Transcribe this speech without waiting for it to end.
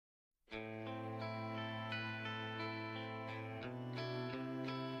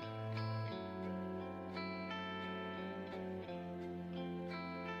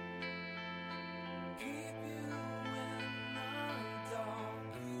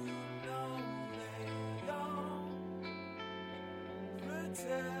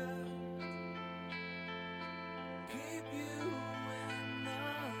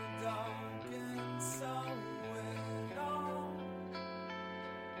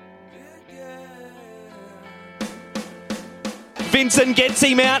Vincent gets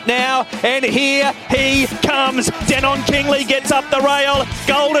him out now, and here he comes. Denon Kingley gets up the rail.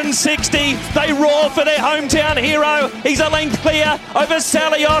 Golden 60. They roar for their hometown hero. He's a length clear over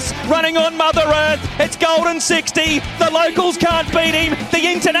Salios, running on Mother Earth. It's Golden 60. The locals can't beat him. The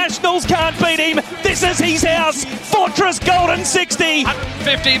internationals can't beat him. This is his house. Fortress Golden 60.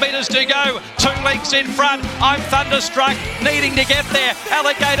 150 metres to go. 2 lengths in front. I'm thunderstruck, needing to get there.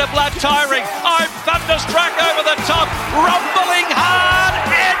 Alligator blood tiring. I'm thunderstruck over the top. Rumbling hard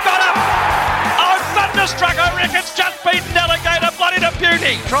and got up. I'm thunderstruck. I reckon it's just beaten Alligator blood into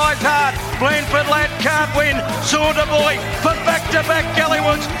beauty. Tries hard. Blandford lad can't win. Saunter boy for back-to-back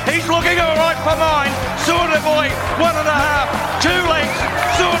Gallywoods. He's looking all right for mine. Saunter boy 1.5. 2 lengths.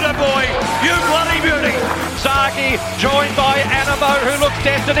 Saunter boy, you bloody beauty. Zaki joined by Animo, who looks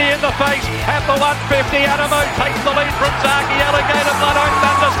destiny in the face at the 150. Animo takes the lead from Zaki. Alligator blood, I'm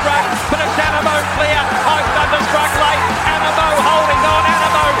thunderstruck, but it's Animo clear. I'm thunderstruck late. Animo holding on.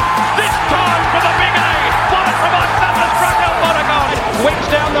 Animo this time for the big A. One from I'm thunderstruck. El Monagon wings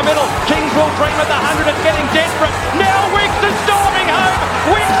down the middle. Kings will dream at the 100 and getting desperate. Now Wicks is storming home.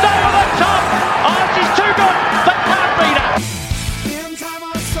 Wicks over the top. Oh, she's too good. They can't beat her. In time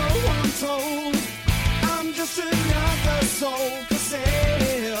or so untold, I'm just another soul for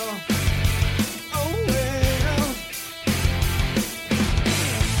sale. Oh well,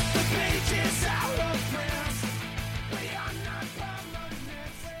 the pages out of press. We are not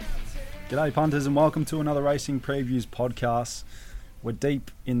permanent. G'day punters and welcome to another Racing Previews podcast. We're deep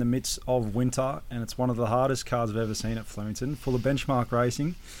in the midst of winter and it's one of the hardest cards I've ever seen at Flemington, full of benchmark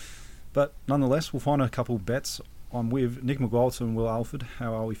racing. But nonetheless, we'll find a couple bets. I'm with Nick McGualter and Will Alford.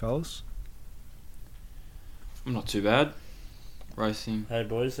 How are we, fellas? I'm not too bad. Racing. Hey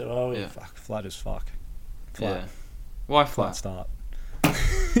boys, how are we? Yeah. Fuck, flat as fuck. Flat. Yeah. Why Flat flat? start. Are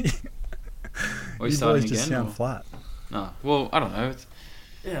we You starting boys just again? sound or- flat. No. Well, I don't know. It's,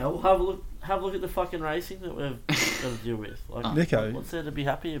 Yeah, we'll have a look. Have a look at the fucking racing that we've got to deal with. Like, Nico, what's there to be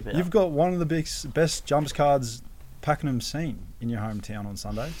happy about? You've got one of the best jumps cards Pakenham's seen in your hometown on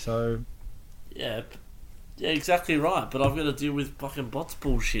Sunday. So yeah, exactly right. But I've got to deal with fucking bots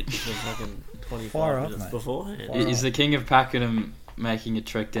bullshit for fucking 25 Fire up, minutes mate. beforehand. Fire is the king of Pakenham making a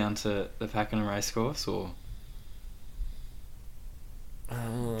trek down to the Pakenham racecourse, or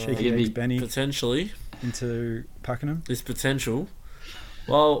cheeky Give me eggs Benny Potentially, into Pakenham. there's potential.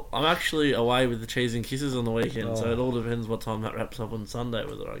 Well, I'm actually away with the cheese and kisses on the weekend, so Oh. it all depends what time that wraps up on Sunday,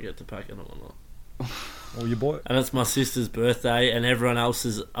 whether I get to Pakenham or not. Or your boy. And it's my sister's birthday, and everyone else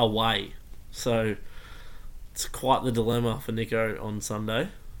is away, so it's quite the dilemma for Nico on Sunday.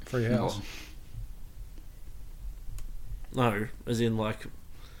 Free house. Oh. No, as in like,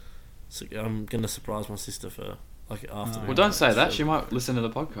 so I'm gonna surprise my sister for like after. Oh. Well, don't say that. She might listen to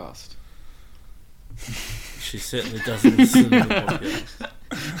the podcast. She certainly doesn't listen to the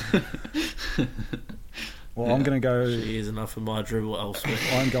podcast. Well, I'm going to go. She is enough of my dribble elsewhere.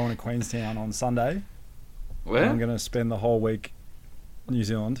 I'm going to Queenstown on Sunday. Where? I'm going to spend the whole week in New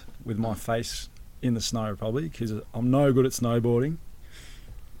Zealand with my face in the snow, probably, because I'm no good at snowboarding.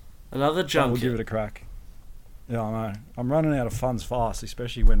 Another But we'll give junket. it a crack. Yeah, I know. I'm running out of funds fast,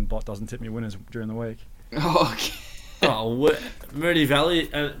 especially when Bot doesn't tip me winners during the week. Oh, okay. Oh, Mooney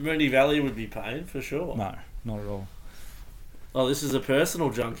Valley would be paying for sure. No, not at all. Oh, this is a personal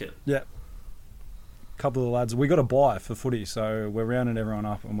junket. Yeah. Couple of the lads, we got a buy for footy, so we're rounding everyone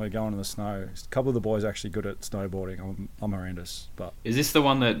up and we're going in the snow. A couple of the boys are actually good at snowboarding. I'm horrendous, but Is this the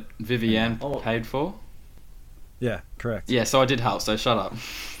one that Vivienne Oh. paid for? yeah, correct. Yeah, so I did help, so shut up.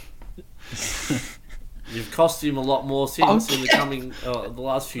 You've cost him a lot more since in the Okay. coming the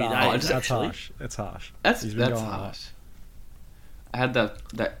last few No, days. that's Actually, harsh. It's harsh. That's He's been going a lot. harsh. I had that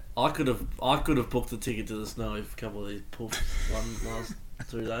I could have booked a ticket to the snow if a couple of these pulled one last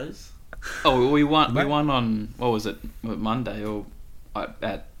 2 days. Oh, we won Mate. on, what was it, Monday or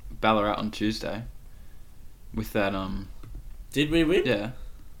at Ballarat on Tuesday with that Did we win? yeah,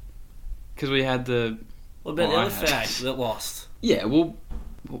 because we had the What about Oh, I the other had- fag that lost? yeah, well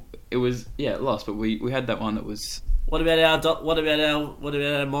it was, yeah, it lost, but we had that one that was, What about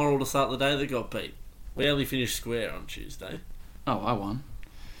our moral to start the day that got beat? We only finished square on Tuesday. oh, I won.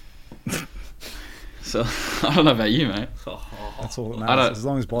 So I don't know about you, mate. That's all that I don't- matters. As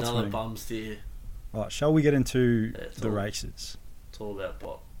long as Bot's Another winning. bum steer. Right, shall we get into Yeah, it's the all- races? It's all about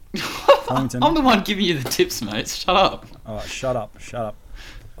Bot. Flemington. I'm the one giving you the tips, mate. Shut up. All right, shut up.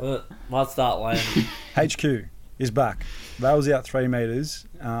 Might start landing. HQ is back. Rails out 3 metres.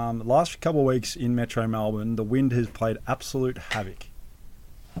 Last couple of weeks in Metro Melbourne, the wind has played absolute havoc.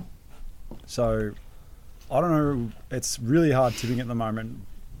 So, I don't know. It's really hard tipping at the moment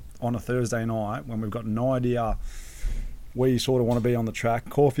on a Thursday night when we've got no idea where you sort of want to be on the track.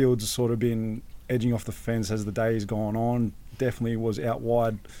 Caulfield's sort of been edging off the fence as the day's gone on. Definitely was out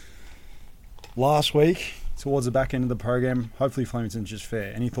wide last week towards the back end of the program. Hopefully Flemington's just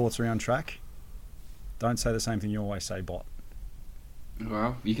fair. Any thoughts around track? Don't say the same thing you always say, Bot.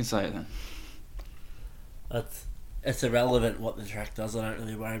 Well, you can say it then. It's irrelevant what the track does. I don't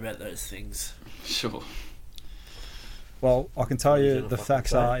really worry about those things. Sure. Well, I can tell What are you you gonna the fucking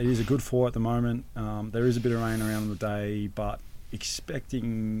facts say? are it is a good 4 at the moment. There is a bit of rain around the day, but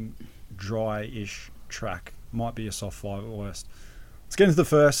expecting dry-ish track. Might be a soft 5 at worst. Let's get into the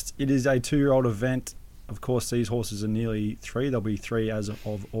first. It is a 2-year-old event. Of course, these horses are nearly 3. They'll be 3 as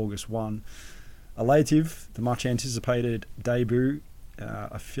of August 1. Elative, the much anticipated debut,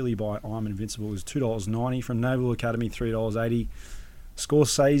 a filly by I'm Invincible, is $2.90 from Naval Academy, $3.80.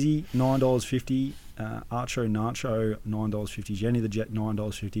 Scorsese, $9.50. Archo Nacho, $9.50. Jenny the Jet,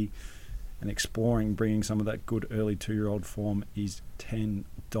 $9.50. And Exploring, bringing some of that good early 2-year-old form, is $10.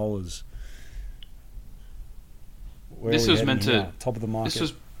 Where This are we was heading meant to- here? Top of the market. This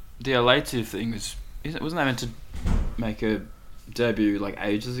was the elative thing. Wasn't that meant to make a debut like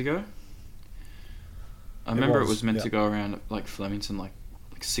ages ago? I remember it was, was meant yeah. to go around like Flemington like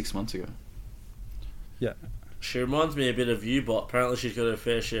 6 months ago. Yeah. She reminds me a bit of you, Bot. Apparently she's got her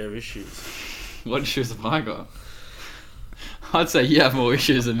fair share of issues. What issues have I got? I'd say you have more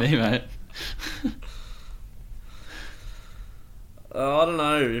issues than me, mate. I don't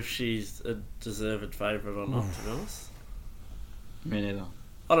know if she's a deserved favourite or not, to be honest. Me neither.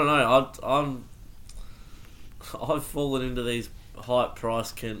 I don't know. I've fallen into these hype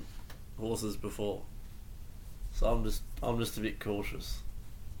price Kent horses before, so I'm just a bit cautious.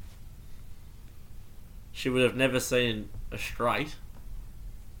 She would have never seen a straight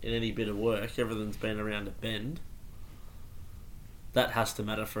in any bit of work. Everything's been around a bend. That has to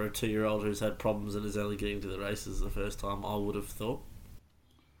matter for a 2-year-old who's had problems and is only getting to the races the first time, I would have thought.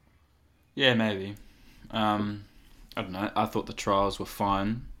 Yeah, maybe. I don't know. I thought the trials were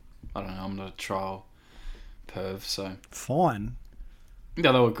fine. I don't know. I'm not a trial perv, so Fine.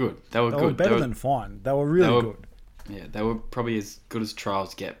 yeah, they were good. They were They good. were better than fine. They were really they were- good. Yeah, they were probably as good as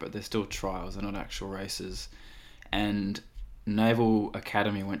trials get, but they're still trials. They're not actual races. And Naval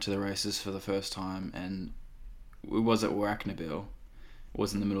Academy went to the races for the first time, and it was at Warracknabeal. It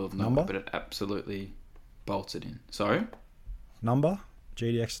was in the middle of nowhere, Number? but it absolutely bolted in. Sorry? Number?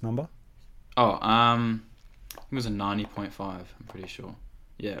 GDX number? Oh, I think it was a 90.5, I'm pretty sure.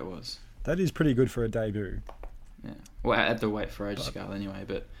 Yeah, it was. That is pretty good for a debut. Yeah. Well, at the weight for age scale anyway,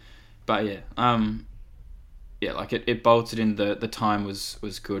 but yeah. Yeah, like it bolted in. The time was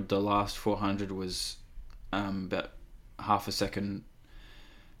good. The last 400 was about half a second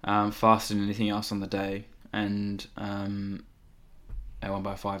faster than anything else on the day, and they won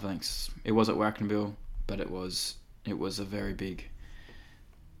by 5 lengths. It was at Warracknabeal, but it was a very big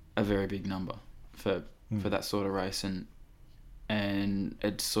number for that sort of race, and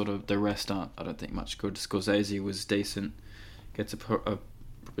it's sort of the rest aren't, I don't think, much good. Scorsese was decent, gets probably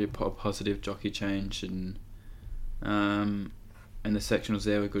a positive jockey change, and the sectionals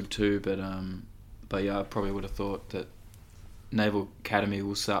there were good too, but yeah, I probably would have thought that Naval Academy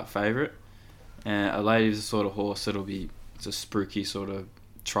will start favourite. A Lady's a sort of horse it's a spooky sort of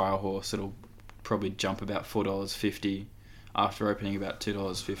trial horse. It'll probably jump about $4.50 after opening about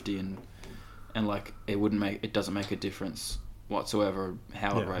 $2.50, and like it doesn't make a difference whatsoever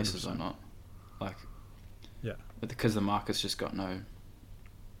how it races 100%. or not, like Yeah. but because the market's just got no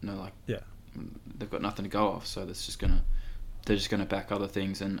like they've got nothing to go off, so they're just gonna back other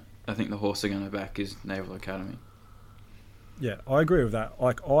things, and I think the horse they're gonna back is Naval Academy. Yeah, I agree with that.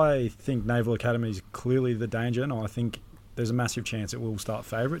 Like, I think Naval Academy is clearly the danger, and I think there's a massive chance it will start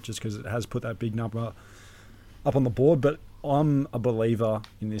favourite just because it has put that big number up on the board. But I'm a believer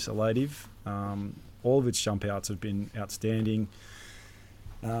in this Elative. All of its jump outs have been outstanding.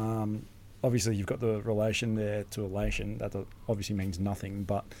 Obviously, you've got the relation there to elation. That obviously means nothing,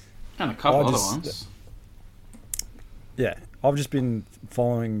 but And a couple I other just- ones. yeah, I've just been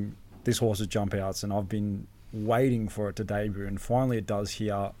following this horse's jump outs, and I've been waiting for it to debut, and finally it does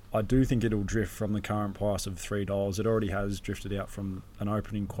here. I do think it'll drift from the current price of $3. It already has drifted out from an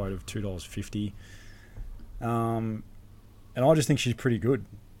opening quote of $2.50. And I just think she's pretty good.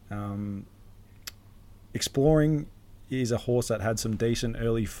 Exploring is a horse that had some decent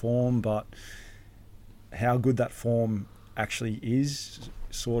early form, but how good that form actually is,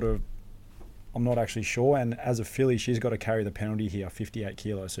 sort of, I'm not actually sure. And as a filly, she's got to carry the penalty here, 58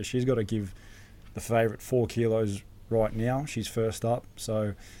 kilos. So she's got to give the favourite 4 kilos right now. She's first up.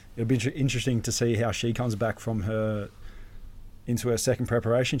 So it'll be interesting to see how she comes back from her into her second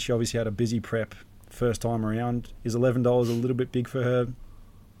preparation. She obviously had a busy prep first time around. Is $11 a little bit big for her?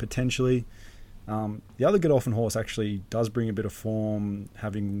 Potentially. The other Godolphin horse actually does bring a bit of form,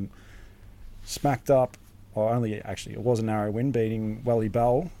 having smacked up, or only actually it was a narrow win, beating Welly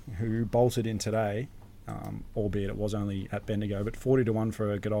Bell, who bolted in today, albeit it was only at Bendigo, but 40-1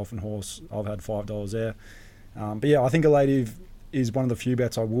 for a Godolphin horse. I've had $5 there. But yeah, I think Elative is one of the few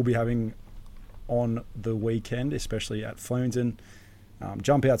bets I will be having on the weekend, especially at Flemington.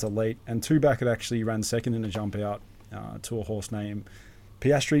 Jump out's elite, and two back it actually ran second in a jump out to a horse named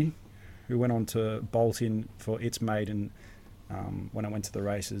Piastri, who went on to bolt in for its maiden when it went to the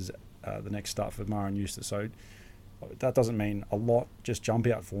races the next start for Mara and Eustace. So that doesn't mean a lot, just jump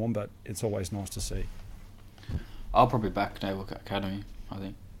out form, but it's always nice to see. I'll probably back Naval Academy, I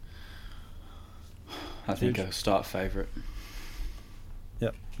think. I think a start favourite.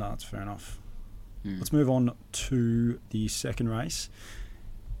 Yep, no, that's fair enough. Let's move on to the second race.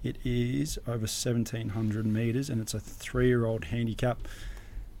 It is over 1,700 metres, and it's a 3-year-old handicap.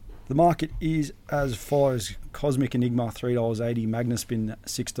 The market is as follows: Cosmic Enigma $3.80, Magnaspin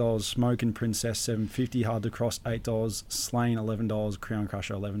 $6, Smokin' Princess $7.50, Hard to Cross $8, Slain $11, Crown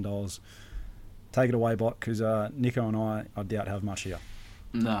Crusher $11. Take it away, Bot, because Nico and I doubt have much here.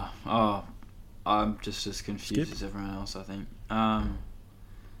 No, I'm just as confused as everyone else, I think.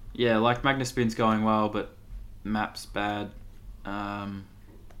 Yeah, like Magnaspin's going well, but Map's bad.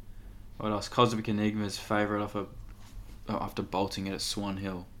 What else? Cosmic Enigma's favourite after bolting it at Swan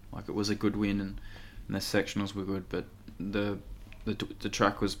Hill. Like, it was a good win, and the sectionals were good, but the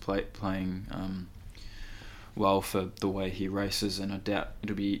track was playing well for the way he races, and I doubt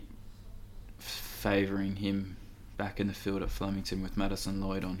it'll be favouring him back in the field at Flemington with Madison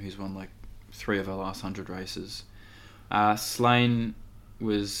Lloyd on, who's won like 3 of her last 100 races. Slain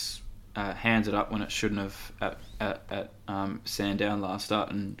was handed up when it shouldn't have at Sandown last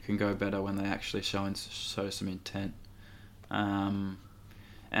start, and can go better when they actually show some intent.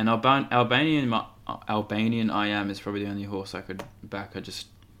 And Albanian I Am is probably the only horse I could back. I just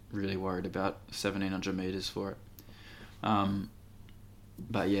really worried about 1,700 metres for it.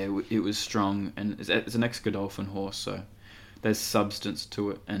 But yeah, it was strong, and it's an ex-Godolphin horse, so there's substance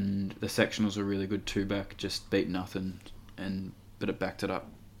to it, and the sectionals are really good too back, just beat nothing, but it backed it up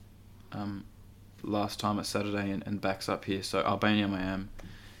last time at Saturday and backs up here. So Albanian I Am,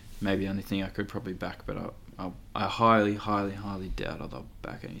 maybe the only thing I could probably back, but I highly, highly, highly doubt I'll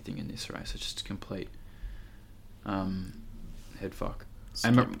back anything in this race. It's just a complete head fuck.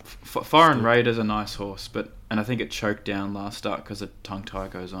 And Foreign Raider's a nice horse, and I think it choked down last start because the tongue tie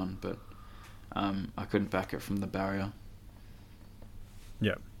goes on, but I couldn't back it from the barrier.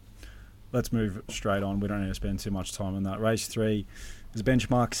 Yeah. Let's move straight on. We don't need to spend too much time on that. Race 3 is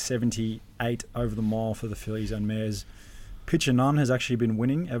benchmark 78 over the mile for the fillies and mares. Picture None has actually been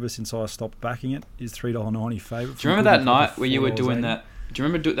winning ever since I stopped backing it. Is $3.90 favourite. Do you remember that night where you were doing that? Do you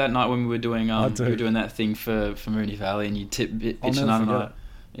remember that night when we were doing you were doing that thing for Mooney Valley, and you tipped Picture None?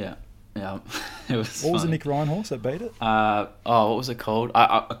 Yeah. It was. What was the Nick Ryan horse that beat it? What was it called?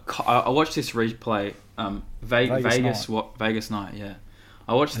 I watched this replay. Vegas Night. Yeah,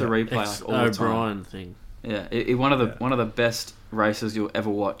 I watched the replay like all the time. O'Brien thing. Yeah, one of the best races you'll ever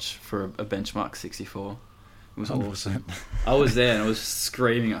watch for a benchmark 64. It was 100%. Awesome. I was there and I was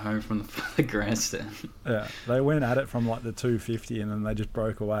screaming at home from the grandstand. Yeah, they went at it from like the 250 and then they just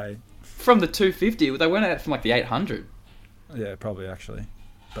broke away. From the 250? They went at it from like the 800. Yeah, probably actually.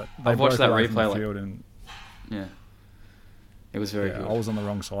 But I've watched that replay yeah, it was very good. I was on the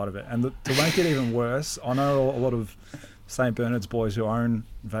wrong side of it. And to make it even worse, I know a lot of St. Bernard's boys who own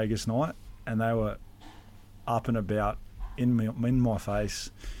Vegas Night, and they were up and about in my face,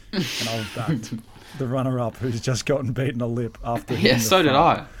 and I've backed the runner-up who's just gotten beaten a lip after. Yeah, so did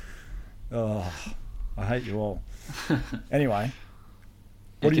I. Oh, I hate you all. Anyway,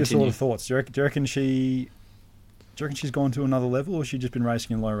 what are your sort of thoughts? Do you reckon she's gone to another level, or has she just been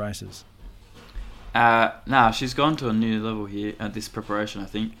racing in low races? Nah, she's gone to a new level here at this preparation, I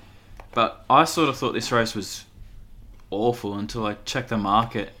think. But I sort of thought this race was awful until I checked the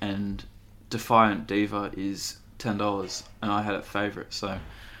market, and Defiant Diva is $10, and I had it favourite, so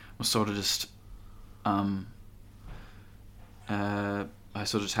I sort of just I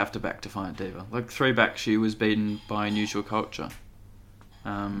sort of just have to back Defiant Diva. Like 3-back, she was beaten by Unusual Culture.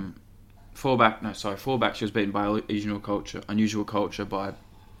 4-back, she was beaten by Unusual Culture by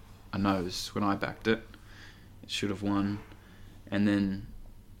a nose when I backed it. It should have won, and then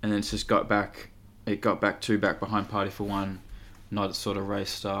it's just got back 2-back behind Party for One, not sort of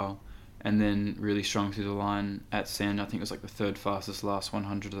race style, and then really strong through the line at Sand. I think it was like the third fastest last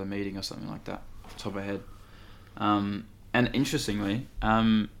 100 of the meeting or something like that, off the top of my head. And interestingly,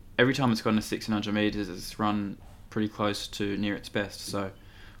 every time it's gone to 1600 metres, it's run pretty close to near its best. So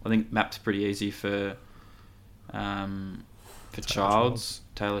I think map's pretty easy for Taylor Childs,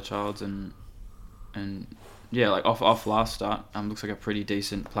 and yeah, like off last start, looks like a pretty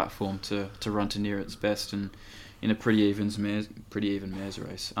decent platform to run to near its best, and in a pretty even mares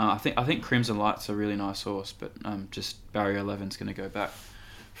race. I think Crimson Light's a really nice horse, but just Barrier 11's going to go back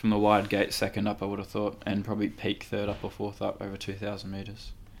from the wide gate second up, I would have thought, and probably peak third up or fourth up over 2,000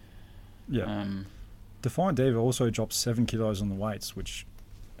 metres. Yeah. Defiant Diva also dropped 7 kilos on the weights, which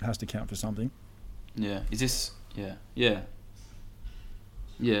has to count for something. Yeah. Is this... Yeah. Yeah.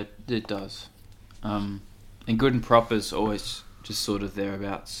 Yeah, it does. And Good and Proper's always just sort of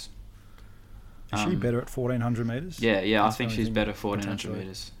thereabouts. Is she better at 1,400 metres? Yeah, I think she's better at 1,400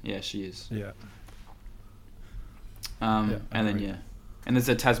 metres. Yeah, she is. Yeah. And then, yeah. And there's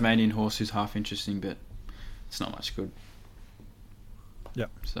a Tasmanian horse who's half interesting, but it's not much good. Yeah.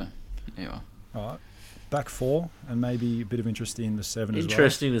 So, anyway. All right. Back 4, and maybe a bit of interest in the 7 as well.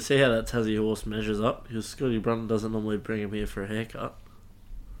 Interesting to see how that Tassie horse measures up, because Scotty Brunton doesn't normally bring him here for a haircut.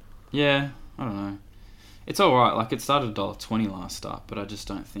 Yeah, I don't know. It's alright, like it started $1.20 last start, but I just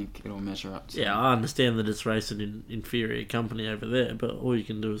don't think it'll measure up. Yeah, I understand that it's racing in inferior company over there, but all you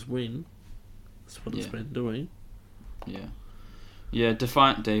can do is win. That's what it's been doing. Yeah. Yeah,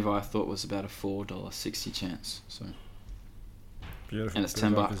 Defiant Diva I thought was about a $4.60 chance. So beautiful. And it's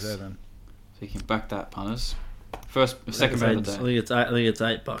 $10. There, then. So you can back that, punters. Second bet of the day. I think it's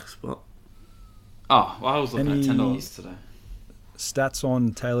 $8, but oh, well, I was looking at $10 today. Stats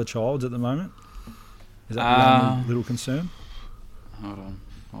on Taylor Childs at the moment? Is that the only little concern? Hold on.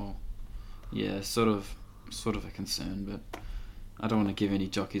 Oh, yeah, sort of a concern, but I don't want to give any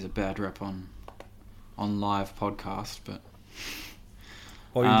jockeys a bad rep on live podcast, but.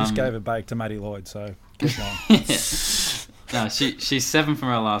 Well, you just gave a bake to Matty Lloyd, so keep going. No, she's 7 from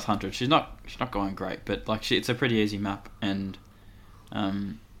her last 100. She's not going great, but like it's a pretty easy map, and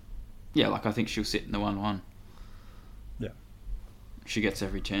yeah, like I think she'll sit in the 1-1. Yeah, she gets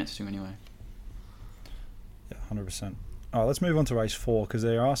every chance to anyway. Yeah, 100%. All right, let's move on to race 4, because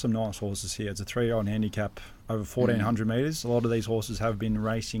there are some nice horses here. It's a 3-year-old handicap over 1,400 metres. A lot of these horses have been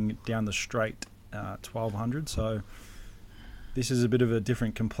racing down the straight 1,200, so this is a bit of a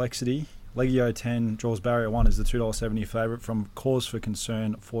different complexity. Legio 10 draws Barrier 1 as the $2.70 favourite from Cause for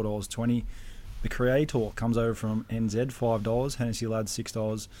Concern, $4.20. The Creator comes over from NZ, $5. Hennessy Lad,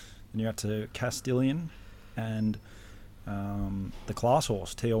 $6. Then you're up to Castilian and the Class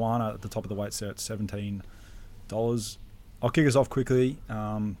Horse, Tijuana, at the top of the weights there at $17. I'll kick us off quickly.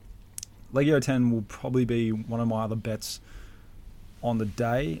 Legio 10 will probably be one of my other bets on the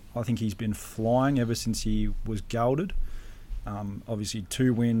day. I think he's been flying ever since he was gelded. Obviously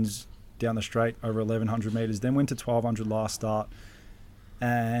 2 wins down the straight over 1,100 metres, then went to 1,200 last start,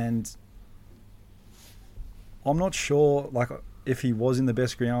 and I'm not sure like if he was in the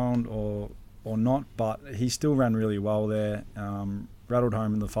best ground or not, but he still ran really well there. Rattled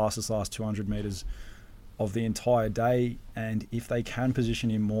home in the fastest last 200 metres of the entire day, and if they can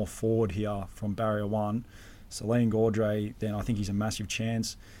position him more forward here from Barrier 1, Celine Gaudray, then I think he's a massive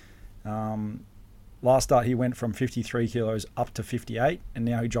chance. Last start he went from 53 kilos up to 58, and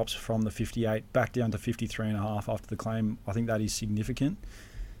now he drops from the 58 back down to 53.5 after the claim. I think that is significant,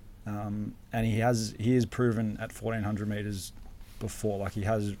 and he has proven at 1,400 metres before. Like he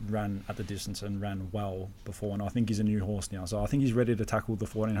has ran at the distance and ran well before, and I think he's a new horse now. So I think he's ready to tackle the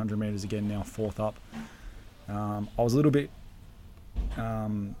 1,400 metres again now, 4th up. I was a little bit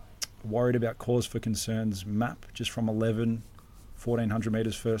worried about Cause for Concern's map, just from 1,400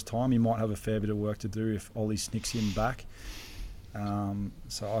 metres first time. He might have a fair bit of work to do if Ollie snicks him back.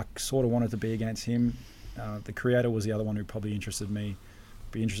 So I sort of wanted to be against him. The Creator was the other one who probably interested me.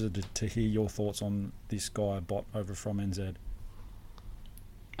 Be interested to hear your thoughts on this guy bot over from NZ.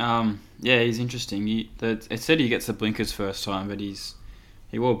 Yeah, he's interesting. It said he gets the blinkers first time, but he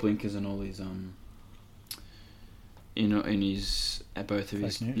wore blinkers in all his at both of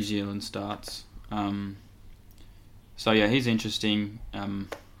his New Zealand starts. So yeah, he's interesting.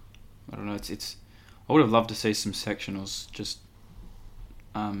 I don't know. It's. I would have loved to see some sectionals. Just.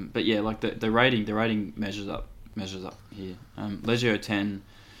 But yeah, like the rating measures up here. Legio 10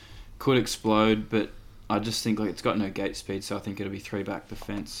 could explode, but I just think like it's got no gate speed, so I think it'll be 3 back the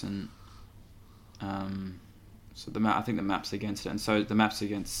fence, and so I think the map's against it, and so the map's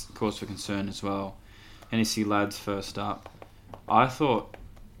against cause for concern as well. NEC Lads first up. I thought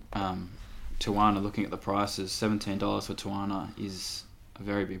Tawana, looking at the prices, $17 for Tawana is a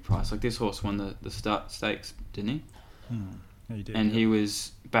very big price. Like this horse won the start stakes, didn't he? Yeah, he did, and he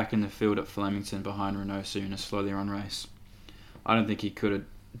was back in the field at Flemington behind Renosu in a slowly run race. I don't think he could have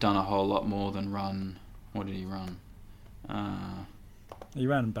done a whole lot more than run. What did he run? He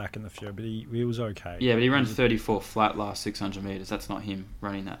ran back in the field, but he was okay. Yeah, but he ran 34 flat last 600 metres. That's not him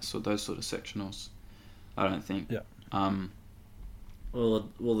running those sort of sectionals, I don't think. Yeah. Well,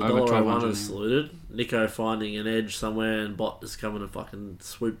 the Over $1 1200, is saluted. Nico finding an edge somewhere, and Bot is coming to fucking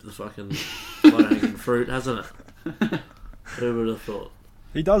swoop the fucking low-hanging fruit, hasn't it? Who would have thought?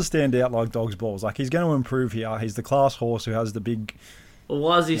 He does stand out like dog's balls. Like, he's going to improve here. He's the class horse who has the big... Well,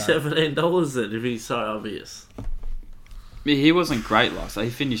 why is he $17 then, if he's so obvious? He wasn't great last. He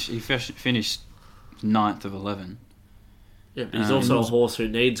finished 9th of 11. Yeah, but he's also a horse who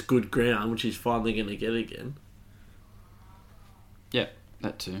needs good ground, which he's finally going to get again. Yeah,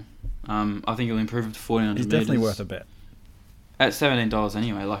 that too. I think he'll improve it to 1,400 He's definitely metres. worth a bet. At $17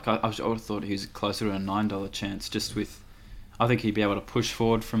 anyway. Like I would have thought he was closer to a $9 chance. Just with, I think he'd be able to push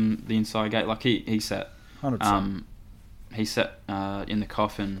forward from the inside gate. Like he sat, 100%. He sat in the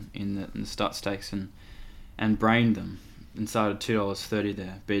coffin in the start stakes and brained them and started $2.30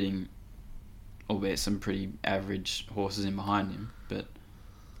 there, beating, albeit some pretty average horses in behind him. But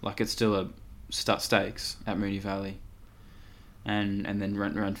like it's still a start stakes at Moonee Valley. And then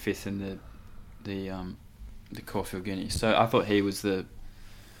ran 5th in the Caulfield Guinea. So I thought he was the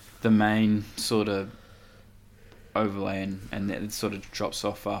main sort of overlay, and then it sort of drops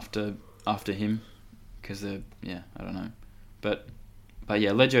off after him because I don't know, but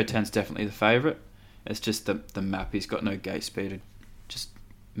yeah, Legio 10's definitely the favourite. It's just the map. He's got no gate speed. Just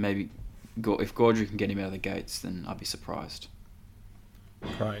maybe if Gaudry can get him out of the gates, then I'd be surprised.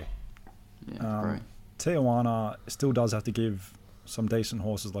 Pray. Yeah, Pray. Tijuana still does have to give some decent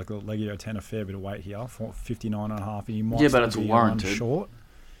horses like the Legio 10 a fair bit of weight here, for 59.5, and he might but it's be warranted. A run short.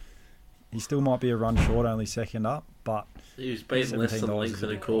 He still might be a run short, only second up, but He was beaten less than the $17 length is of a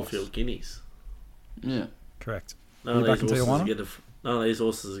the big Caulfield Guineas. Yeah, correct. None You of back these in horses Tijuana? none of these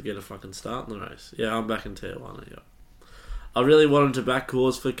horses get a fucking start in the race. Yeah, I'm back in Tijuana, yeah. I really wanted to back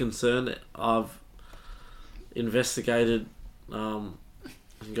cause for concern. I've investigated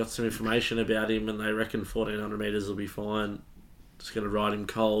and got some information about him, and they reckon 1,400 metres will be fine. Just going to ride him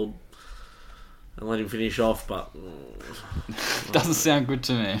cold and let him finish off, but... doesn't sound good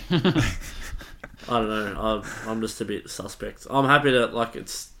to me. I don't know. I'm just a bit suspect. I'm happy to, like,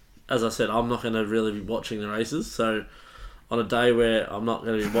 it's... As I said, I'm not going to really be watching the races, so on a day where I'm not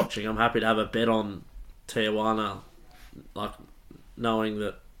going to be watching, I'm happy to have a bet on Tijuana, like, knowing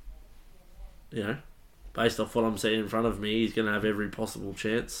that, you know, based off what I'm seeing in front of me, he's going to have every possible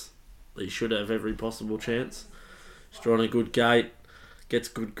chance. He should have every possible chance. He's drawn a good gate, gets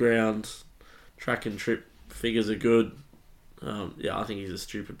good ground, track and trip figures are good. I think he's a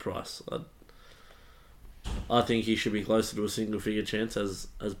stupid price. I think he should be closer to a single figure chance, as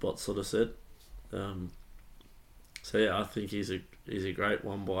Bot sort of said. I think he's a great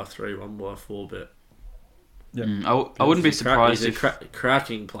 1x3, 1x4 bet. Yeah, I wouldn't be surprised He's a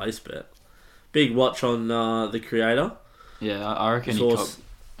cracking place bet. Big watch on the creator. Yeah, I reckon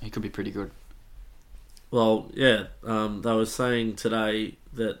he could be pretty good. Well, yeah, they were saying today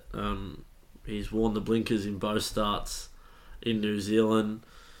that he's worn the blinkers in both starts in New Zealand,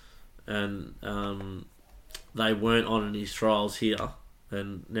 and they weren't on in his trials here,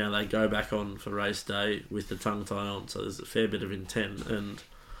 and now they go back on for race day with the tongue tie on, so there's a fair bit of intent, and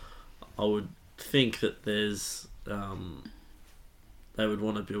I would think that there's they would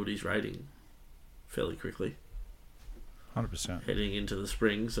want to build his rating fairly quickly. 100%. Heading into the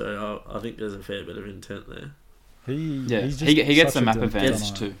spring, so I think there's a fair bit of intent there. He gets the map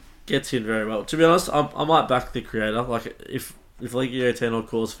events too. Gets in very well. To be honest, I might back the creator. Like, if Legio 10 or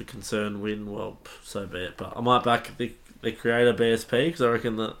cause for concern win, well, so be it. But I might back the creator BSP, because I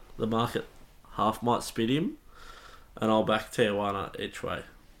reckon the market half might spit him, and I'll back Tijuana each way.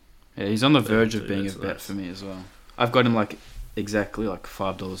 Yeah, he's on the verge of being a bet for me as well. I've got him like exactly like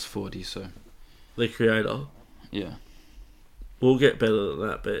 $5.40. So the creator, yeah, we'll get better than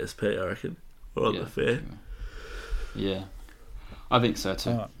that BSP, I reckon. Or on the fair. Yeah, I think so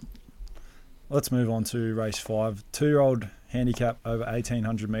too. Let's move on to race 5. 2-year-old handicap over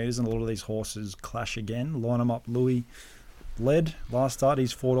 1,800 metres, and a lot of these horses clash again. Line 'em Up Louis led last start.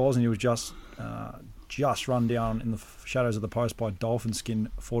 He's $4, and he was just run down in the shadows of the post by Dolphin Skin,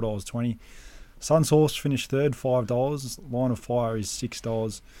 $4.20. Sun's Horse finished third, $5. Line of Fire is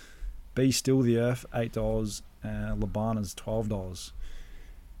 $6. Be Still the Earth, $8. And Labana's $12.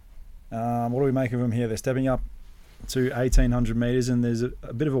 What do we make of them here? They're stepping up to 1,800 metres, and there's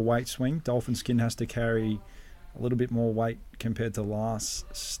a bit of a weight swing. Dolphin Skin has to carry a little bit more weight compared to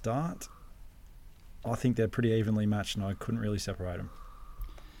last start. I think they're pretty evenly matched, and I couldn't really separate them.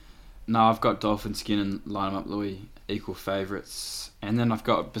 No, I've got Dolphin Skin and Line 'em Up Louis equal favourites, and then I've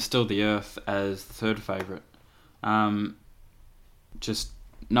got Bestill the Earth as the third favourite. Just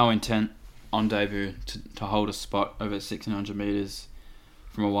no intent on debut to hold a spot over 1,600 metres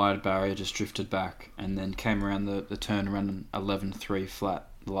from a wide barrier, just drifted back and then came around the turn around 11.3 flat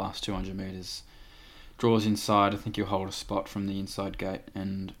the last 200 metres. Draws inside. I think he'll hold a spot from the inside gate,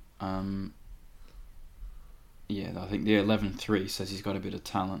 and I think the 11.3 says he's got a bit of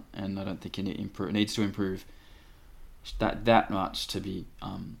talent, and I don't think he needs to improve that much to be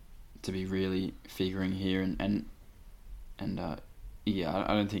really figuring here, I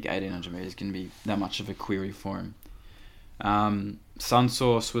don't think 1,800 metres can be that much of a query for him.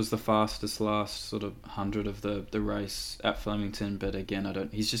 Sunsource was the fastest last sort of 100 of the race at Flemington, but again,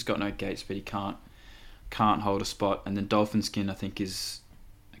 he's just got no gate speed. He can't hold a spot. And then Dolphin Skin, I think, is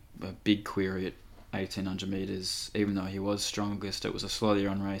a big query at 1,800 metres. Even though he was strongest, it was a slowly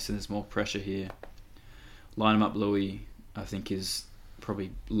run race, and there's more pressure here. Line 'em Up Louis, I think, is probably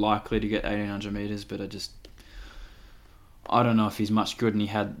likely to get 1,800 metres, but I don't know if he's much good, and he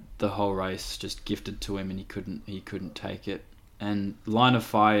had the whole race just gifted to him, and he couldn't take it. And Line of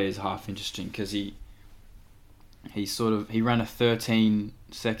Fire is half interesting because he ran a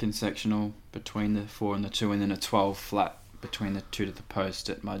 13-second sectional between the 4 and the 2, and then a 12 flat between the 2 to the post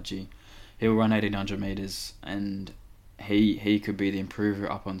at Mudgee. He'll run 1,800 metres, and he could be the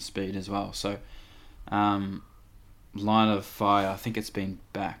improver up on speed as well. So, Line of Fire, I think it's been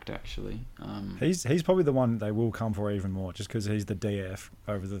backed actually. He's probably the one they will come for even more, just because he's the DF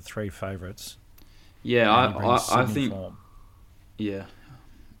over the 3 favourites. Yeah, I think. Form. Yeah,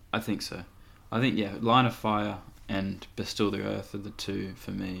 I think so. I think Line of Fire and Bestill the Earth are the 2 for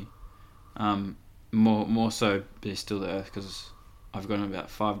me. More so Bestill the Earth because I've got about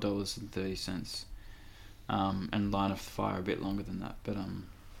 $5.30, and Line of Fire a bit longer than that.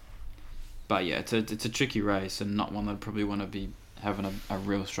 But yeah, it's a tricky race, and not one I'd probably want to be having a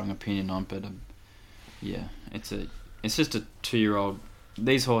real strong opinion on. But it's just a 2-year-old.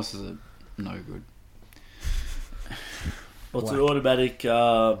 These horses are no good. What's an automatic?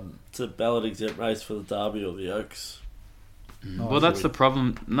 It's a ballot exempt race for the Derby or the Oaks. Well, that's the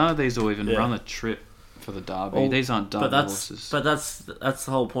problem. None of these will even run a trip for the Derby. Well, these aren't Derby horses. But that's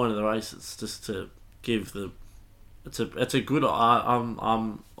the whole point of the race. It's just to give the. It's a good.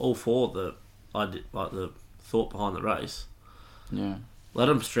 I'm all for the thought behind the race. Yeah. Let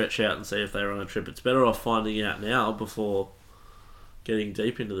them stretch out and see if they run a trip. It's better off finding out now before getting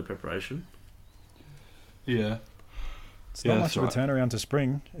deep into the preparation. Yeah. It's not much of a turnaround to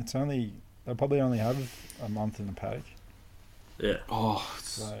spring. They'll probably only have a month in the paddock. Yeah.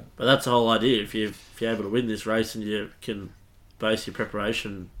 So, but that's the whole idea. If you're able to win this race and you can base your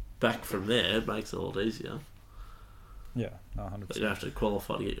preparation back from there, it makes it a lot easier. Yeah, 100%. But you don't have to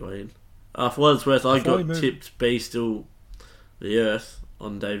qualify to get your way in. For what it's worth, I got tipped Be Still the Earth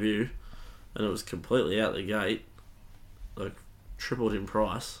on debut, and it was completely out the gate, like tripled in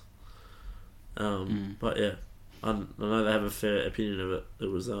price. But yeah, I know they have a fair opinion of it. It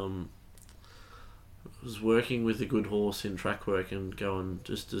was working with a good horse in track work and going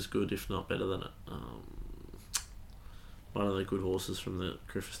just as good, if not better than it. One of the good horses from the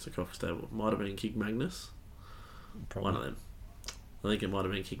Griffiths to Cox stable might have been King Magnus. Probably. One of them. I think it might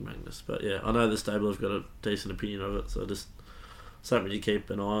have been King Magnus. But yeah, I know the stable have got a decent opinion of it, so just something you keep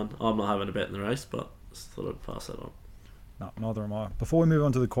an eye on. I'm not having a bet in the race, but just thought I'd pass that on. No, neither am I. Before we move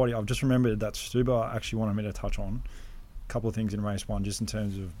on to the quaddie, I've just remembered that Stuber actually wanted me to touch on a couple of things in race 1, just in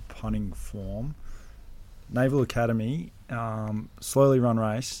terms of punting form. Naval Academy, slowly run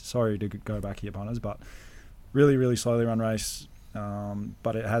race. Sorry to go back here, punters, but really, really slowly run race.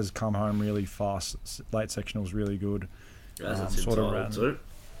 But it has come home really fast. Late sectional's really good. Sort of around too.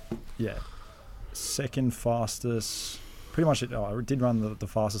 Yeah, second fastest. Pretty much, I did run the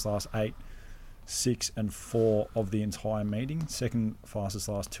fastest last 8, 6, and 4 of the entire meeting. Second fastest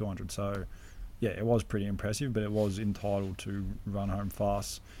last 200. So, yeah, it was pretty impressive, but it was entitled to run home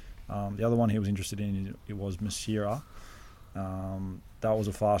fast. The other one he was interested in, it was Masira. That was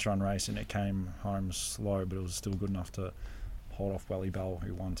a fast run race and it came home slow, but it was still good enough to hold off Welly Bell,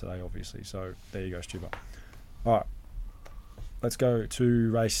 who won today, obviously. So there you go, Stuber. All right, let's go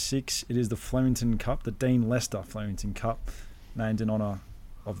to race 6. It is the Flemington Cup, the Dean Lester Flemington Cup, named in honour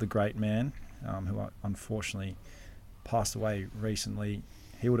of the great man who unfortunately passed away recently.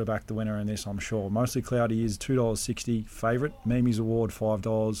 He would have backed the winner in this, I'm sure. Mostly Cloudy is $2.60 favourite. Mimi's Award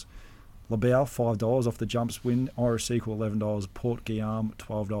 $5. LaBelle $5 off the jumps win. Irish Sequel $11. Port Guillaume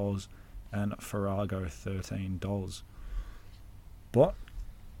 $12. And Farrago $13. What?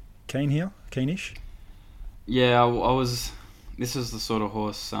 Keen here? Keenish? Yeah, I was. This is the sort of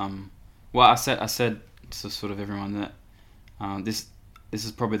horse. Well, I said to sort of everyone that this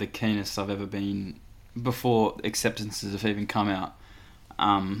is probably the keenest I've ever been before acceptances have even come out.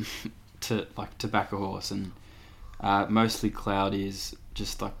 To back a horse, and mostly Cloudy is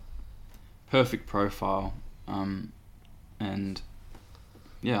just like perfect profile, and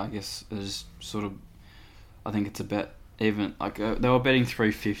yeah, I guess it's sort of. I think it's a bet. Even like they were betting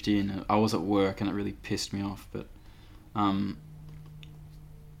 350, and I was at work, and it really pissed me off. But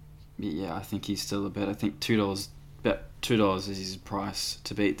yeah, I think he's still a bet. I think $2. Bet $2 is his price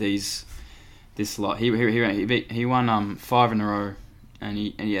to beat this lot. He won 5 in a row, and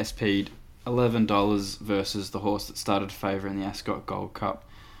he SP'd $11 versus the horse that started favourite in the Ascot Gold Cup,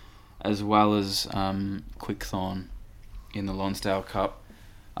 as well as Quickthorn in the Lonsdale Cup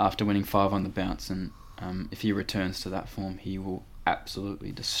after winning 5 on the bounce. And if he returns to that form, he will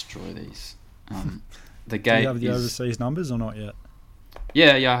absolutely destroy these. The gate. Do you have the overseas numbers or not yet?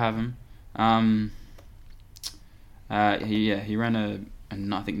 Yeah, I have him. He ran I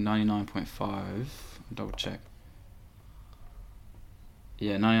think 99.5. Double check.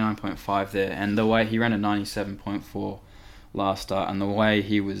 Yeah, 99.5 there, and the way he ran a 97.4 last start, and the way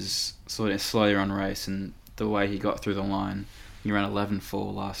he was sort of slowly on race, and the way he got through the line, he ran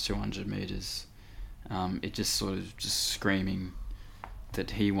 11.4 last 200 metres. It just sort of just screaming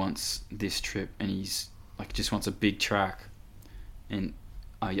that he wants this trip, and he's like just wants a big track, and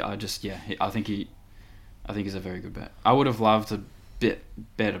I think he's a very good bet. I would have loved a bit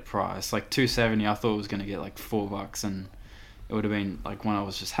better price, like $2.70. I thought it was going to get like $4, and it would have been like one I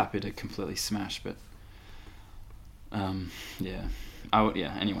was just happy to completely smash. But anyway.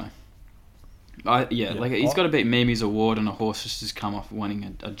 He's got to beat Mimi's Award, and a horse just come off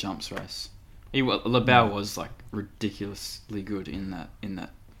winning a jumps race. LaBelle was like ridiculously good in that.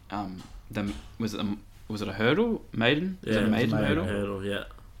 Was it a hurdle maiden? Yeah, was it a maiden hurdle. Yeah.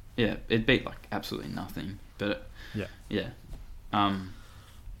 Yeah, it beat like absolutely nothing, but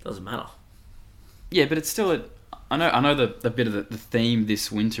doesn't matter. Yeah, but it's still I know the bit of the theme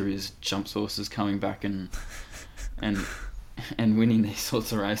this winter is jumps horses coming back and winning these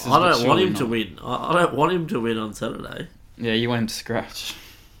sorts of races. I don't want him to win. I don't want him to win on Saturday. Yeah, you want him to scratch.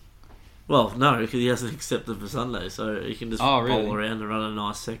 Well, no, because he hasn't accepted for Sunday, so he can just bowl around and run a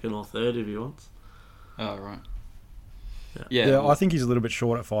nice second or third if he wants. Oh, right. Yeah, I think he's a little bit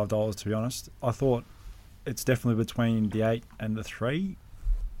short at $5, to be honest. I thought it's definitely between the 8 and the 3.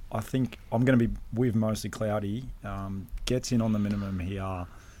 I think I'm going to be with mostly Cloudy. Gets in on the minimum here.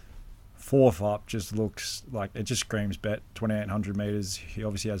 4th up just looks like it just screams bet. 2,800 metres. He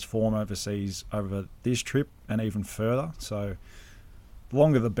obviously has form overseas over this trip and even further. So the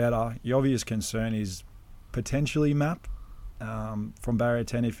longer the better. The obvious concern is potentially Map from barrier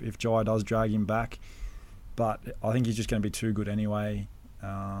 10 if Jai does drag him back. But I think he's just going to be too good anyway.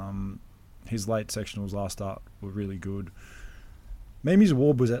 His late sectionals last start were really good. Mimi's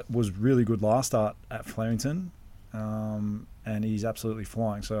Award was really good last start at Flemington, and he's absolutely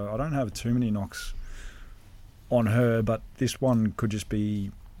flying. So I don't have too many knocks on her, but this one could just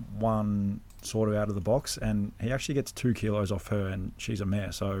be one sort of out of the box, and he actually gets 2 kilos off her, and she's a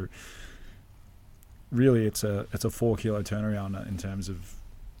mare. So really, it's a 4 kilo turnaround in terms of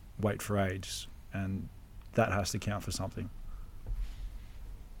weight for age, and that has to count for something.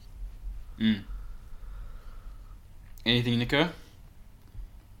 Anything, Nico?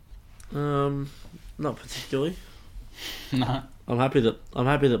 Not particularly. No. I'm happy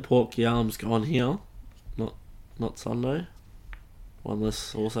that Port Guillaume's gone here, not Sunday. One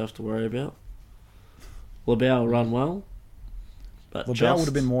less horse I have to worry about. LaBelle run well, but LaBelle would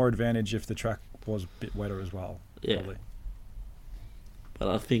have been more advantage if the track was a bit wetter as well. Yeah. Probably. But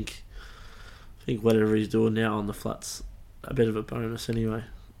I think whatever he's doing now on the flat's a bit of a bonus anyway.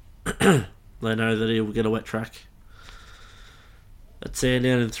 They know that he'll get a wet track at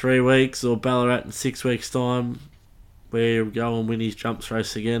Sandown in 3 weeks or Ballarat in 6 weeks' time, where he'll go and win his jumps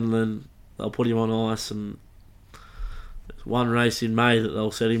race again. Then they'll put him on ice, and there's one race in May that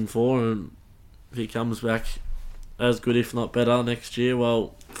they'll set him for, and if he comes back as good, if not better, next year,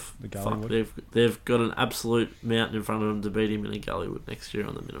 well, The fuck, Gullywood. they've got an absolute mountain in front of them to beat him in a Gullywood next year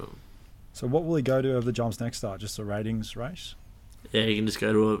on the minimum. So what will he go to over the jumps next start? Just a ratings race? Yeah, he can just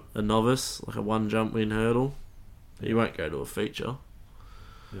go to a novice, like a one jump win hurdle. He won't go to a feature.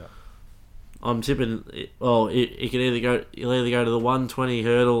 Yeah. I'm tipping. Well, he can either go. He'll either go to the 120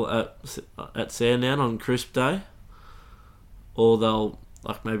 hurdle at Sandown on crisp day, or they'll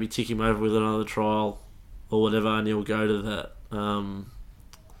like maybe tick him over with another trial or whatever, and he'll go to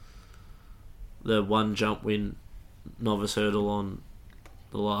the one jump win novice hurdle on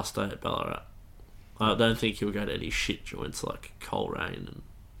the last day at Ballarat. I don't think he'll go to any shit joints like Coleraine and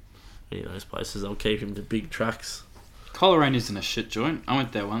any of those places. They'll keep him to big tracks. Coleraine isn't a shit joint. I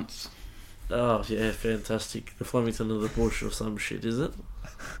went there once. Oh yeah, fantastic. The Flemington of the bush or some shit, is it?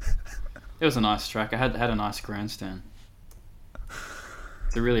 It was a nice track. I had a nice grandstand.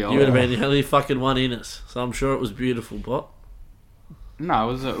 It's a really old. You would have been the only fucking one in it, so I'm sure it was beautiful, but No,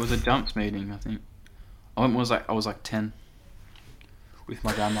 it was a jumps meeting. I think I was like 10 with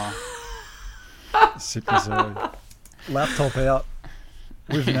my grandma. Sip his laptop out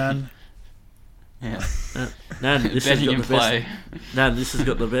with Nan. Yeah, Nan, this has betting got in the play. best. Nan, this has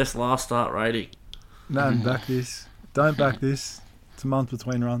got the best last start rating. Nan, back this. Don't back this. It's a month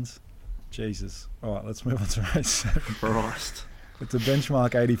between runs. Jesus. All right, let's move on to race 7. Christ. It's a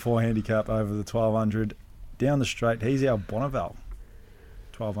benchmark 84 handicap over the 1200. Down the straight, he's our Bonneville.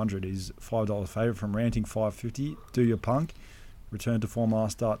 1200. He's $5 favourite from Ranting, $5.50. Do Your Punk. Return to form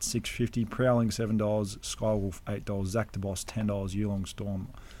last start, $6.50. Prowling, $7. Skywolf, $8. Zach the Boss, $10. Yulong Storm,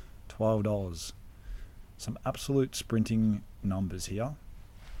 $12. Some absolute sprinting numbers here.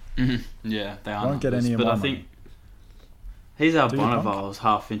 Yeah, they are. Won't get numbers, any of but my I money. think he's our Do Your Punk? Bonneville is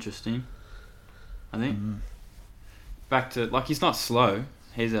half interesting. I think back to like he's not slow.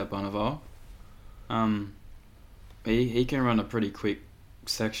 He's our Bonneville. He can run a pretty quick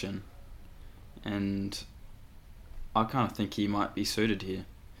section, and I kind of think he might be suited here.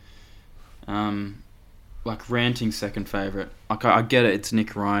 Like Ranting second favourite. I get it. It's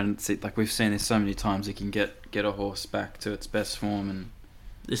Nick Ryan. Like we've seen this so many times. He can get a horse back to its best form, and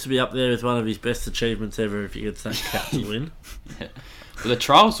This would be up there with one of his best achievements ever if he gets that cat to win. yeah. But the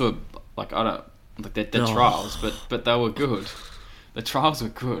trials were like I don't like they're Oh. trials, but they were good. The trials were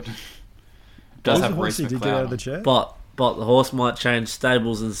good. Does What was have the horse Reese he did get out of McLeod the on. chair? But the horse might change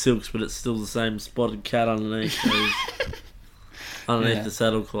stables and silks, but it's still the same spotted cat underneath Yeah. the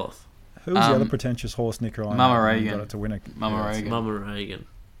saddlecloth. Who was the other Um, pretentious horse Nick Ryan Mama had when he Reagan. got it to win a Mama yeah, Reagan. Mama Reagan.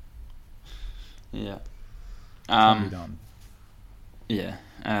 Yeah. Can be done. Yeah.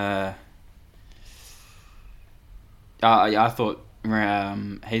 I thought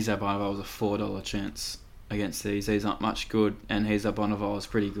Hazer Bonneville was a $4 chance against these. These aren't much good, and Hazer Bonneville is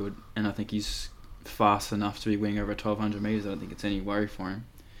pretty good, and I think he's fast enough to be winning over 1,200 metres. I don't think it's any worry for him.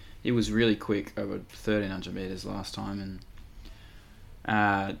 He was really quick over 1,300 metres last time,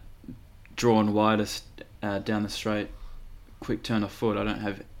 and drawn widest down the straight, quick turn of foot. I don't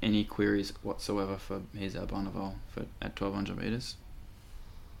have any queries whatsoever for Hazer Bonneville at 1,200 metres.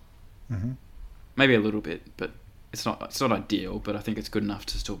 Mm-hmm. Maybe a little bit, but it's not ideal, but I think it's good enough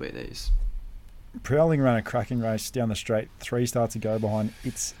to still beat these. Prowling ran a cracking race down the straight. 3 starts to go behind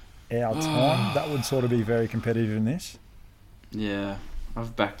It's Our Time. That would sort of be very competitive in this. Yeah,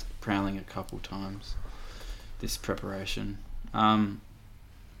 I've backed Prowling a couple times this preparation. Yeah,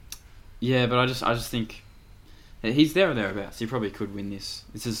 but I just think he's there or thereabouts. He probably could win this.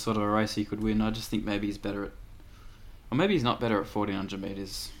 This is sort of a race he could win. I just think maybe he's better at, or maybe he's not better at 1,400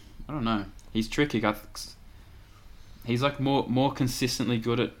 metres. I don't know. He's tricky. He's like more consistently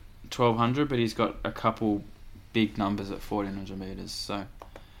good at 1,200, but he's got a couple big numbers at 1,400 metres. So,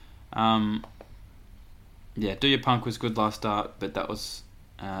 yeah, Do Your Punk was good last start, but that was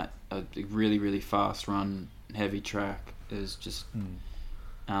a really, really fast run, heavy track. It was just,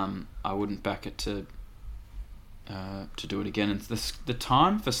 I wouldn't back it to do it again. And the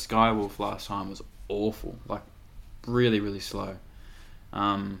time for Skywolf last time was awful, like really, really slow.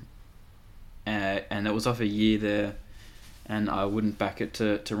 And it was off a year there, and I wouldn't back it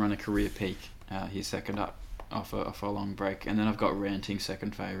to run a career peak here second up off a long break. And then I've got Ranting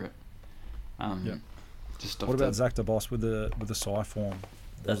second favourite. Yep. Just What about Zach the Boss with the Psy form?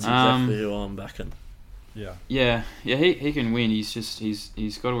 That's exactly who I'm backing. Yeah. Yeah, he can win.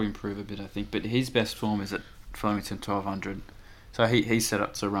 He's got to improve a bit, I think. But his best form is at Flemington 1,200, so he's set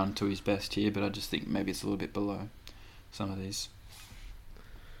up to run to his best here. But I just think maybe it's a little bit below some of these.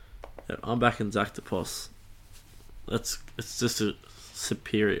 Yeah, I'm backing Zach the Boss. It's just a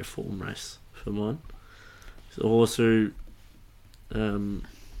superior form race for mine. He's a horse who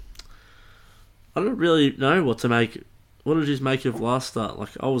I don't really know what to make. What did you make of last start? Like,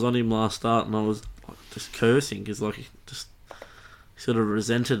 I was on him last start and I was like, just cursing because like just sort of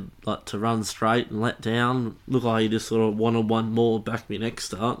resented like to run straight and let down. Looked like he just sort of wanted one more back me next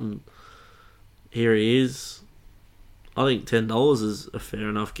start, and here he is. I think $10 is a fair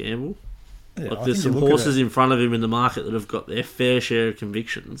enough gamble. Yeah, like I there's think some you look at horses it- in front of him in the market that have got their fair share of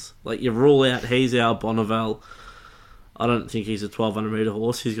convictions. Like you rule out he's our Bonneville. I don't think he's a 1200 metre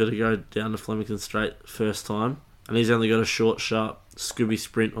horse. He's got to go down to Flemington straight first time, and he's only got a short, sharp Scooby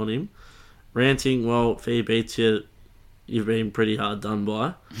sprint on him. Ranting, well, if he beats you, you've been pretty hard done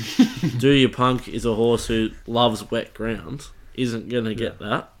by. Do Your Punk is a horse who loves wet ground. Isn't going to get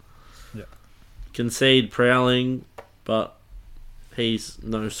that. Yeah. Concede Prowling, but he's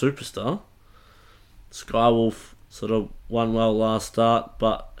no superstar. Skywolf sort of won well last start,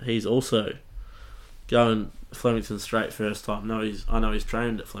 but he's also going Flemington straight first time. I know he's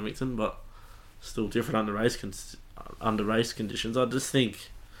trained at Flemington, but still different under race conditions. I just think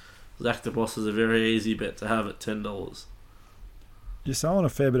Zach the Boss is a very easy bet to have at $10. You're selling a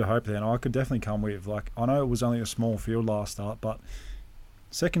fair bit of hope there, and I could definitely come with. Like, I know it was only a small field last start, but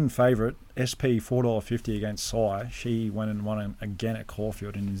second favourite, SP $4.50 against Sai. She went and won him again at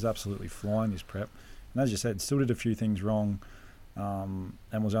Caulfield and is absolutely flying this prep. And as you said, still did a few things wrong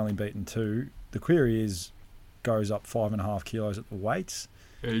and was only beaten 2. The query is, goes up 5.5 kilos at the weights.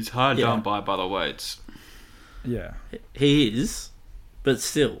 Yeah, he's hard done by the weights. Yeah. He is, but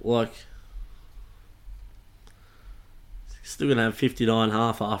still, like, still going to have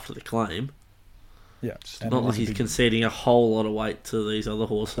 59.5 after the claim. Yeah. It's And not it like is a he's big conceding a whole lot of weight to these other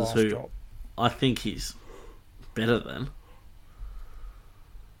horses class who drop. I think he's better than.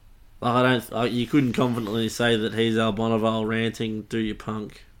 Like, you couldn't confidently say that he's our Bonneville, Ranting, Do Your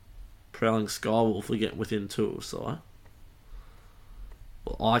Punk, Prowling, Skywolf will get within 2 of Si. Well,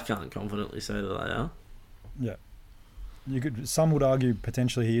 I can't confidently say that they are. Yeah. Some would argue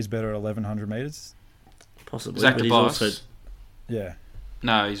potentially he is better at 1100 metres. Possibly, Zach but the he's Boss. also... Yeah.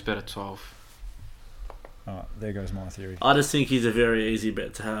 No, he's better 12. Alright, there goes my theory. I just think he's a very easy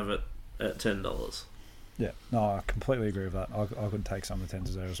bet to have at $10. Yeah, no, I completely agree with that. I could take some of the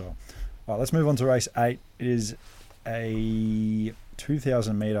tens there as well. All right, let's move on to race 8. It is a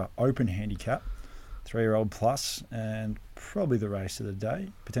 2,000 metre open handicap, 3-year-old plus, and probably the race of the day,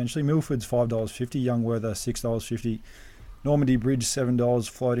 potentially. Milford's $5.50, Youngwerther $6.50, Normandy Bridge $7,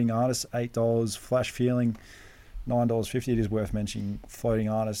 Floating Artist $8, Flash Feeling $9.50. It is worth mentioning Floating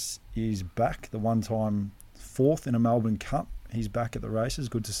Artist is back, the one-time 4th in a Melbourne Cup. He's back at the races,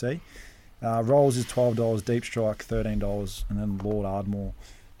 good to see. Rolls is $12, Deep Strike $13, and then Lord Ardmore,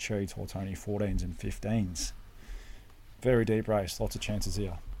 Cherry Tortoni 14s and 15s. Very deep race, lots of chances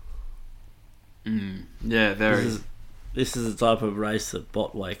here. Yeah, very. This is the type of race that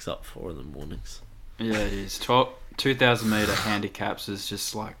Bot wakes up for in the mornings. Yeah, it is. 2,000 metre handicaps is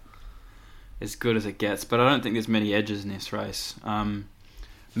just like as good as it gets, but I don't think there's many edges in this race.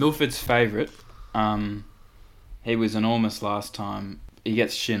 Milford's favourite, he was enormous last time. He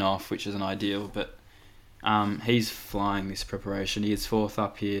gets shin off, which isn't ideal, but he's flying this preparation. He is 4th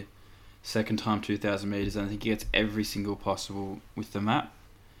up here, second time 2,000 metres, and I think he gets every single possible with the map.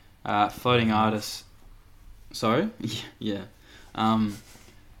 Floating Artist... Sorry? Yeah.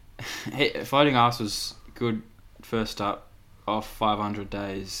 Floating Artist was good first up off 500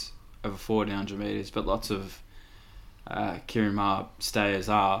 days over 1,400 metres, but lots of Kieran Ma stayers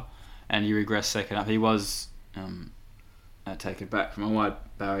are, and he regressed second up. He was taken back from a wide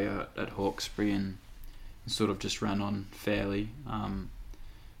barrier at Hawkesbury and sort of just ran on fairly.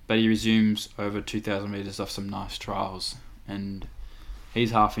 But he resumes over 2,000 metres off some nice trials, and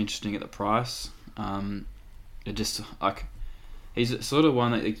he's half interesting at the price. It just like he's sort of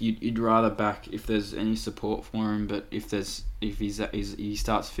one that like, you'd rather back if there's any support for him, but if he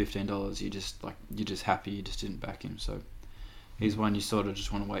starts $15, you're just happy you just didn't back him. So he's one you sort of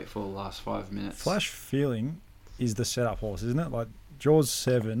just want to wait for the last 5 minutes. Flash Feeling is the setup horse, isn't it? Like draws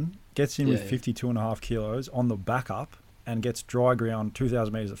 7, gets in with 52.5 kilos on the backup, and gets dry ground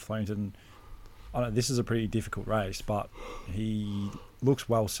 2,000 metres at Flemington. I know this is a pretty difficult race, but he looks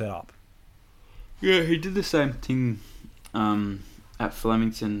well set up. Yeah, he did the same thing at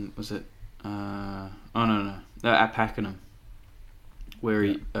Flemington. Was it? No, at Pakenham, where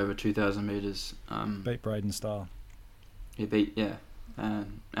he over 2,000 metres. Beat Braden Star. He beat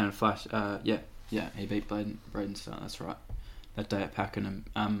and Flash. He beat Braden Star. That's right. That day at Pakenham.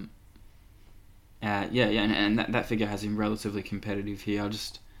 And that figure has him relatively competitive here.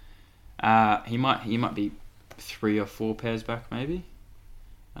 He might be 3 or 4 pairs back maybe.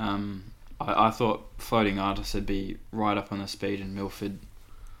 I thought Floating Artist would be right up on the speed, and Milford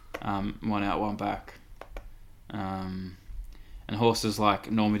one out, one back. And horses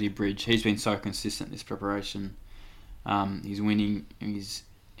like Normandy Bridge, he's been so consistent this preparation. He's winning. He's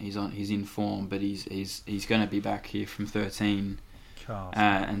in form, but he's going to be back here from 13.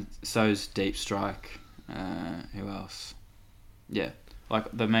 And so's Deep Strike. Who else? Yeah, like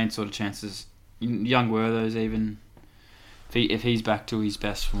the main sort of chances. Young Werther's even. If he's back to his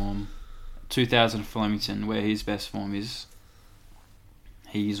best form, 2000 Flemington, where his best form is,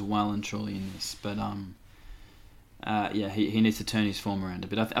 he's well and truly in this. But he needs to turn his form around a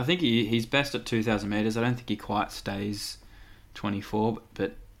bit. I think he's best at 2,000 metres. I don't think he quite stays 24,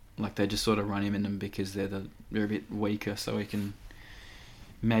 but like they just sort of run him in them because they're a bit weaker, so he can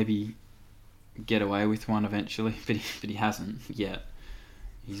maybe get away with one eventually. But he hasn't yet.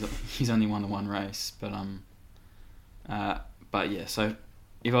 He's only won the one race, but yeah. So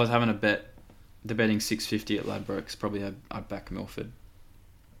if I was having a bet, the betting 650 at Ladbrokes, probably I'd back Milford.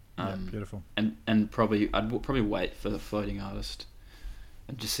 Beautiful. And I'd probably wait for the Floating Artist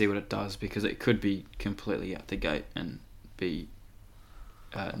and just see what it does, because it could be completely out the gate and be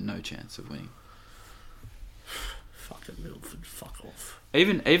no chance of winning. Fucking Milford, fuck off.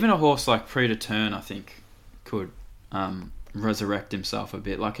 Even a horse like Prix de Turn, I think, could resurrect himself a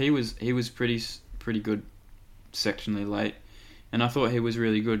bit. Like he was pretty good sectionally late, and I thought he was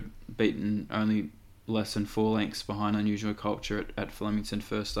really good, beaten only less than 4 lengths behind Unusual Culture at Flemington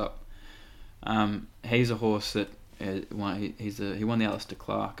first up. He's a horse that he won the Alistair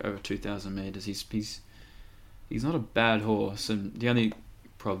Clark over 2,000 metres. He's not a bad horse, and the only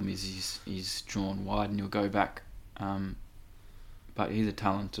problem is he's drawn wide and he'll go back. But he's a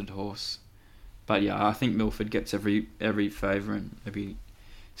talented horse. But yeah, I think Milford gets every favour, and maybe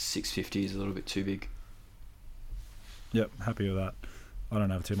 650 is a little bit too big. Yep, happy with that. I don't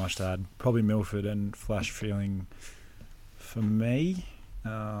have too much to add. Probably Milford and Flash Feeling for me,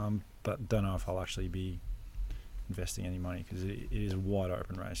 but don't know if I'll actually be investing any money because it is a wide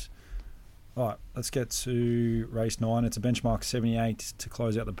open race. All right, let's get to race 9. It's a benchmark 78 to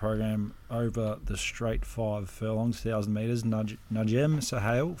close out the program over the straight 5 furlongs, 1,000 metres. Najem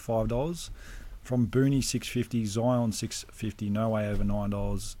Sahel, $5. From Booney, $6.50. Zion, $6.50. No Way Over,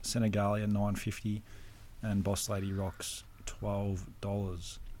 $9. Senegalia, $9.50. And Boss Lady Rocks,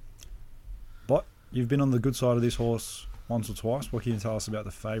 $12. But you've been on the good side of this horse once or twice. What can you tell us about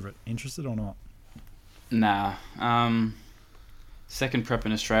the favourite? Interested or not? Nah. Second prep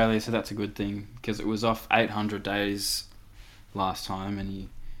in Australia, so that's a good thing, because it was off 800 days last time, and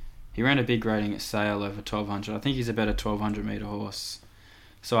he ran a big rating at Sale over 1,200. I think he's a better 1,200 metre horse,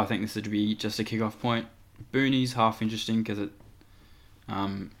 so I think this would be just a kick-off point. Booney's half interesting because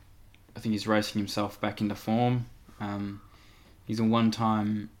I think he's racing himself back into form. He's a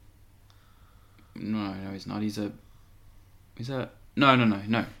one-time. No, he's not.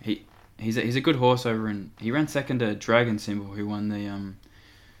 No. He's a good horse over in. He ran second to Dragon Symbol, who won the.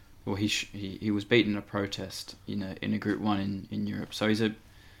 He was beaten in a protest in a Group 1 in Europe. So he's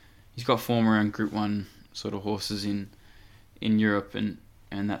got form around Group 1 sort of horses in Europe, and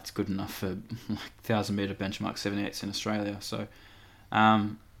that's good enough for like 1,000 metre benchmark 78s in Australia. So,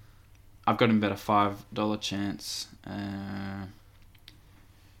 I've got him about a $5 chance.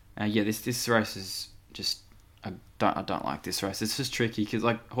 This race is just. I don't like this race. It's just tricky because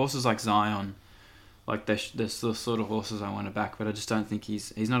like horses like Zion, like they're the sort of horses I want to back, but I just don't think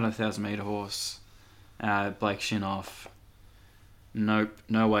he's not a 1,000 metre horse. Blake Shinoff, nope,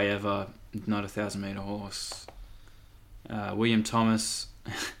 No Way Ever, not a 1,000 metre horse. William Thomas,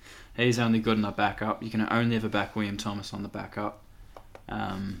 he's only good in the backup. You can only ever back William Thomas on the backup.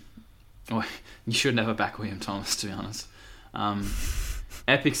 Or you should never back William Thomas, to be honest.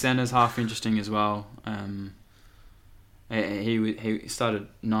 Epic Centre's half interesting as well. He started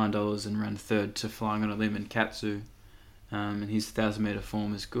 $9 and ran third to Flying on a Limb and Katsu, and his 1,000 metre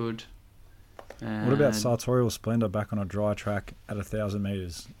form is good. What about Sartorial Splendour back on a dry track at 1,000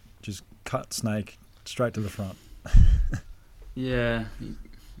 metres? Just cut snake straight to the front. Yeah.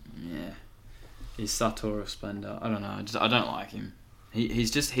 He's Sartorial Splendour. I don't know. I don't like him.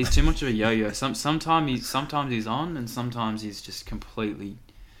 He's too much of a yo-yo. Sometimes he's on, and sometimes he's just completely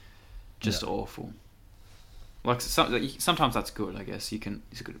awful. Like sometimes that's good, I guess. He's good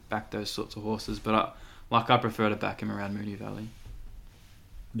to back those sorts of horses, but I prefer to back him around Moonee Valley.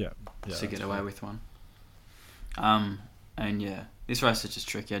 Yeah, to get away with one. This race is just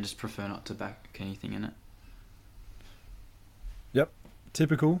tricky. I just prefer not to back anything in it. Yep,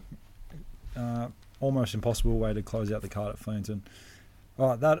 typical. Almost impossible way to close out the card at Flemington. All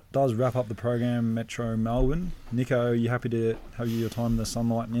right, that does wrap up the program. Metro Melbourne. Nico, are you happy to have your time in the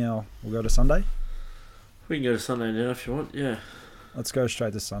sunlight now? We'll go to Sunday. We can go to Sunday now if you want, yeah. let's go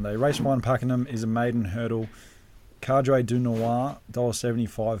straight to Sunday. Race 1, Pakenham, is a maiden hurdle. Cadre du Noir,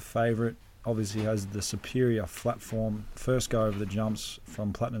 $1.75 favourite. Obviously has the superior flat form. First go over the jumps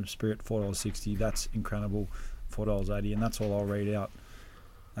from Platinum Spirit, $4.60. That's incredible, $4.80. And that's all I'll read out.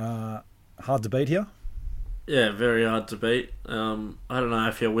 Hard to beat here. Yeah, very hard to beat. I don't know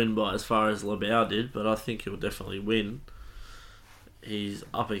if he'll win by as far as Labau did, but I think he'll definitely win. He's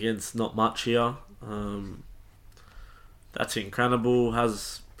up against not much here. That's incredible.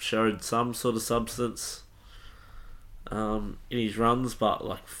 Has showed some sort of substance in his runs, but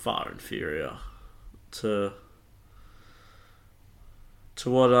like far inferior to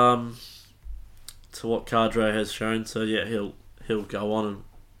what Cadre has shown. So yeah, he'll go on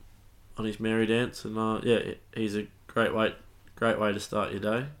his merry dance, and yeah, he's a great way to start your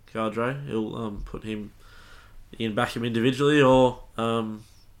day. Cadre, he'll put him. You can back him individually or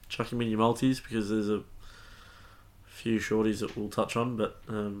chuck him in your multis because there's a few shorties that we'll touch on. But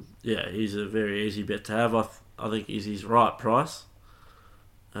yeah, he's a very easy bet to have. I think he's his right price.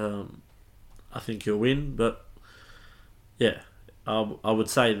 I think he'll win, but yeah, I would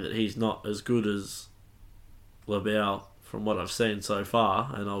say that he's not as good as Labau from what I've seen so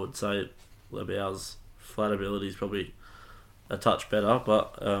far, and I would say Labau's flat ability is probably a touch better,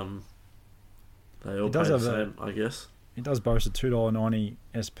 but they all pay the same, I guess. He does boast a $2.90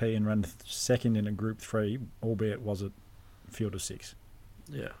 SP and ran second in a Group 3, albeit was a field of 6.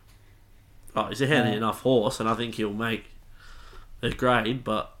 Yeah. Oh, he's a handy enough horse, and I think he'll make a grade,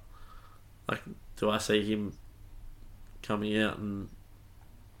 but like, do I see him coming out and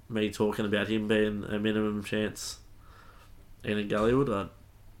me talking about him being a minimum chance in a Gullywood?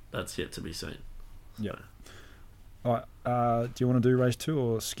 That's yet to be seen. Yeah. All right. Do you want to do race 2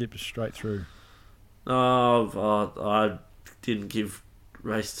 or skip straight through? I didn't give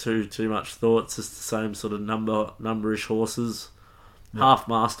race 2 too much thought. It's just the same sort of numberish horses. Yep. Half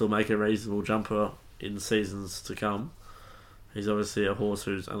Mast will make a reasonable jumper in seasons to come. He's obviously a horse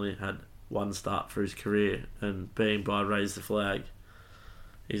who's only had one start for his career, and being by Raise the Flag,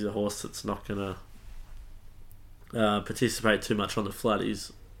 he's a horse that's not going to participate too much on the flat.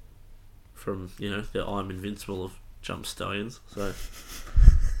 He's from, the I'm Invincible of jump stallions. So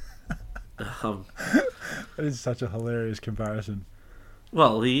that is such a hilarious comparison.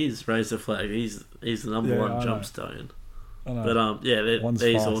 Well, he is Raise the Flag. He's the number one jump stallion. But one's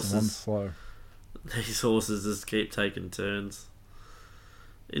these fast horses, and one's slow. These horses just keep taking turns.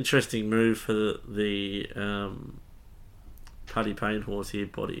 Interesting move for the Paddy Payne horse here,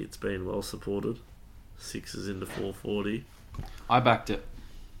 Body. It's been well supported. 6s into 440. I backed it.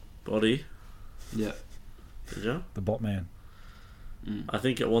 Body. Yeah. Did you? The bot man. I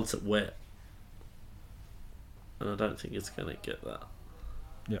think it wants it wet, and I don't think it's going to get that.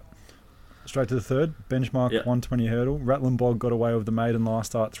 Yeah. Straight to the third, benchmark. Yep. 120 hurdle. Rattling Bog got away with the maiden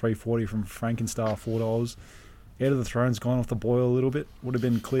last start, $3.40 from Frankenstar, $4. Head of the Throne's gone off the boil a little bit. Would have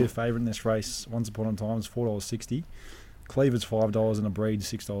been clear favourite in this race once upon a time. It's $4.60. Cleaver's $5 and a breed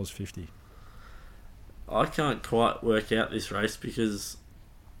 $6.50. I can't quite work out this race because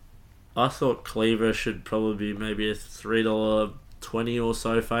I thought Cleaver should probably be maybe a $3.20 or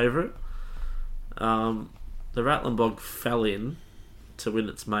so favourite. The Rattling Bog fell in to win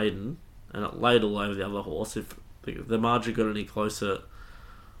its maiden, and it laid all over the other horse. If the margin got any closer,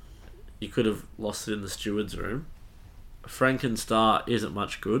 you could have lost it in the steward's room. Frankenstar isn't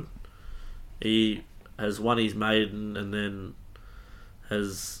much good. He has won his maiden and then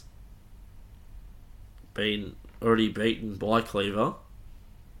has been already beaten by Cleaver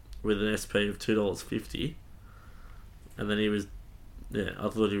with an SP of $2.50. And then I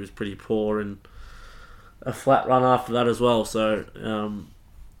thought he was pretty poor in a flat run after that as well. So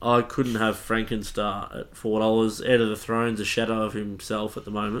I couldn't have Frankenstar at $4. Heir to the Throne's a shadow of himself at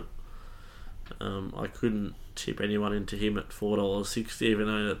the moment. I couldn't tip anyone into him at $4.60, even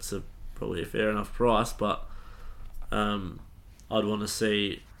though that's probably a fair enough price. But I'd want to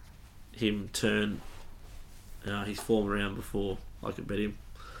see him turn his form around before I could bet him.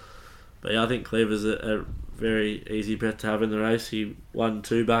 But yeah, I think Cleaver's a very easy bet to have in the race. He won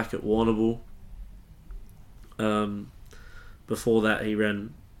 2 back at Warrnambool. Before that, he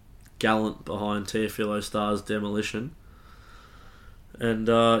ran gallant behind Teofilo Star's Demolition. And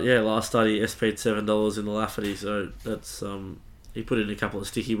last start he SP'd $7 in the Lafferty, so that's he put in a couple of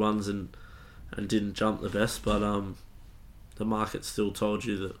sticky ones and didn't jump the best, but the market still told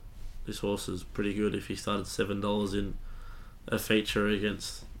you that this horse is pretty good if he started $7 in a feature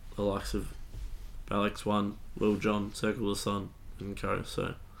against the likes of Alex One, Will John, Circle of the Sun, and co.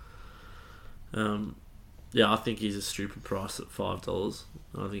 So Yeah, I think he's a stupid price at $5.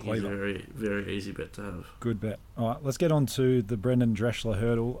 I think he's a very, very easy bet to have. Good bet. All right, let's get on to the Brendan Dreschler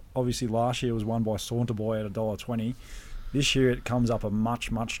hurdle. Obviously, last year was won by Saunterboy at $1.20. This year it comes up a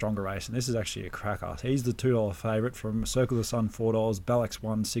much, much stronger race, and this is actually a cracker. He's the $2 favourite from Circle of the Sun, $4, Balak's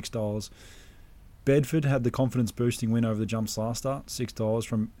won, $6. Bedford had the confidence-boosting win over the jumps last start, $6.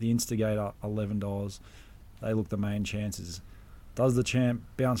 From the Instigator, $11. They look the main chances. Does the champ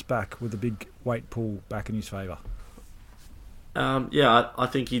bounce back with a big weight pull back in his favour? Yeah, I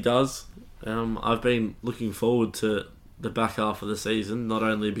think he does. I've been looking forward to the back half of the season, not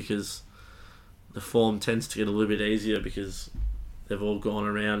only because the form tends to get a little bit easier because they've all gone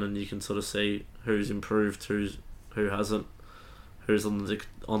around and you can sort of see who's improved, who hasn't, who's on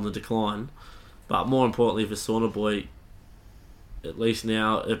the decline. But more importantly for Saunterboy, at least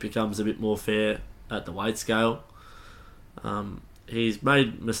now it becomes a bit more fair at the weight scale. He's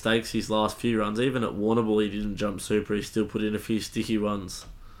made mistakes his last few runs. Even at Warrnambool he didn't jump super. He still put in a few sticky ones.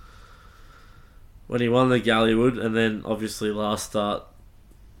 When he won the Gallywood, and then obviously last start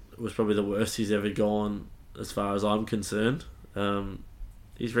was probably the worst he's ever gone as far as I'm concerned.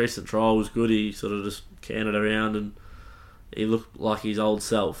 His recent trial was good. He sort of just canted around and he looked like his old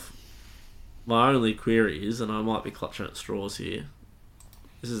self. My only query is, and I might be clutching at straws here,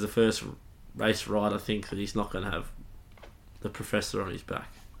 this is the first race ride I think that he's not going to have the professor on his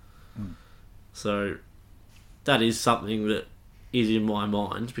back. So that is something that is in my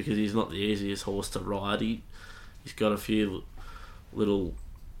mind because he's not the easiest horse to ride. He's got a few little,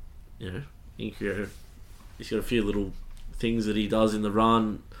 he's got a few little things that he does in the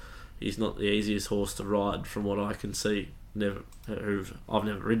run. He's not the easiest horse to ride from what I can see. I've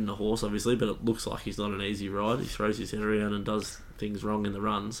never ridden a horse obviously, but it looks like he's not an easy ride. He throws his head around and does things wrong in the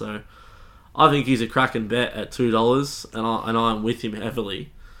run. So I think he's a cracking bet at $2, and I'm with him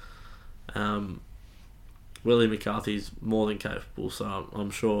heavily. Willie McCarthy's more than capable, so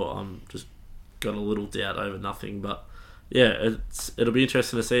I'm sure I'm just got a little doubt over nothing. But yeah, it'll be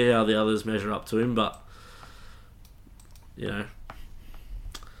interesting to see how the others measure up to him. But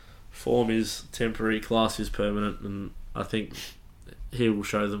form is temporary, class is permanent, and I think he will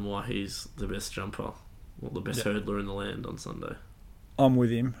show them why he's the best jumper or the best hurdler in the land on Sunday. I'm with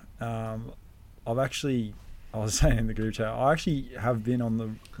him. I was saying in the group chat, I actually have been on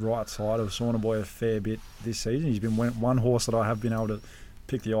the right side of Saunterboy a fair bit this season. He's been one horse that I have been able to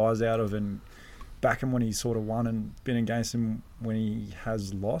pick the eyes out of and back him when he's sort of won and been against him when he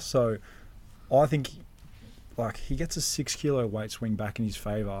has lost. So I think he gets a 6 kilo weight swing back in his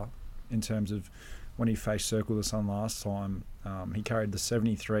favour in terms of when he faced Circle of the Sun last time. He carried the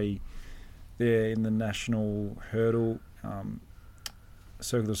 73 there in the national hurdle.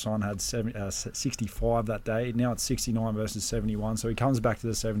 Circle of the Sun had 65 that day. Now it's 69 versus 71. So he comes back to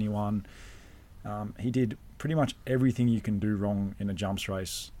the 71. He did pretty much everything you can do wrong in a jumps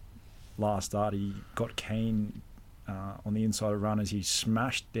race last start. He got keen on the inside of runners. He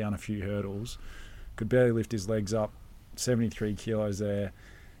smashed down a few hurdles. Could barely lift his legs up. 73 kilos there.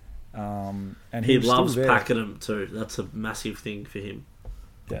 And he loves Pakenham too. That's a massive thing for him.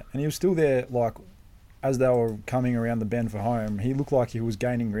 Yeah, and he was still there as they were coming around the bend for home. He looked like he was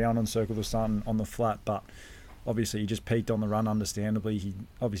gaining ground on Circle of the Sun on the flat, but obviously he just peaked on the run, understandably. He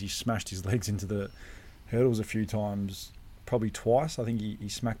obviously smashed his legs into the hurdles a few times, probably twice. I think he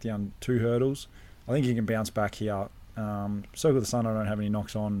smacked down 2 hurdles. I think he can bounce back here. Circle of the Sun I don't have any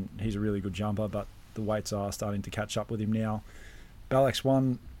knocks on. He's a really good jumper, but the weights are starting to catch up with him now. Balak's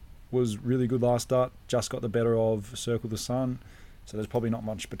one was really good last start, just got the better of Circle of the Sun, so there's probably not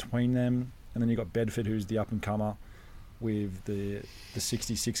much between them. And then you've got Bedford, who's the up-and-comer with the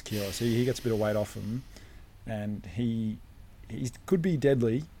 66 kilos. So he gets a bit of weight off him, and he could be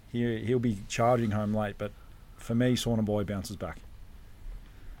deadly. He'll be charging home late, but for me, Saunterboy bounces back.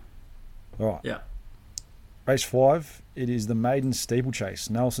 All right. Yeah. Race 5, it is the maiden steeplechase.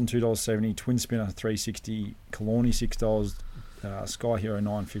 Nelson $2.70, Twin Spinner $3.60, Kalorni $6, Sky Hero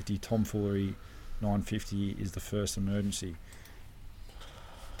 $9.50, Tom Foolery $9.50 is the first emergency.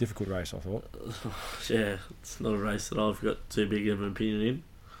 Difficult race, I thought. Yeah, it's not a race that I've got too big of an opinion in.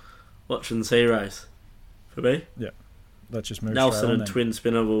 Watch and see race for me. Yeah, let's just move. Nelson and Twin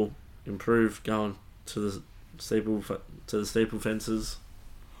Spinner will improve going to the steeple fences.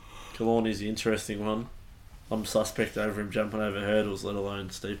 Kalorni's the interesting one. I'm suspect over him jumping over hurdles, let alone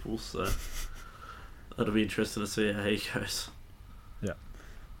steeples. So that'll be interesting to see how he goes. Yeah,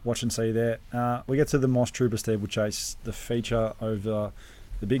 watch and see there. We get to the Moss Trooper steeplechase, the feature over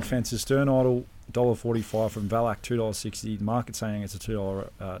the big fences. Stern Idol $1.45 from Valak, $2.60. The market saying it's a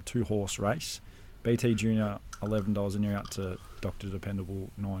 $2 horse race. BT Junior $11, and you're out to Dr.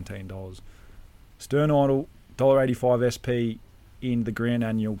 Dependable $19. Stern Idol, $1.85 SP in the Grand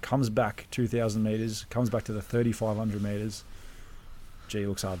Annual, comes back 2,000 metres, comes back to the 3,500 metres. Gee,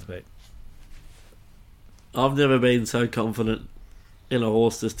 looks hard to beat. I've never been so confident in a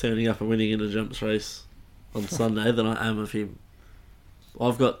horse just turning up and winning in a jumps race on Sunday than I am of him.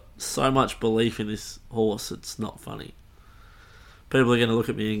 I've got so much belief in this horse, it's not funny. People are going to look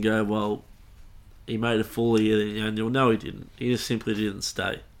at me and go, well, he made a fool of you in the annual. No, he didn't. He just simply didn't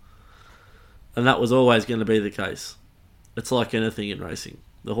stay. And that was always going to be the case. It's like anything in racing.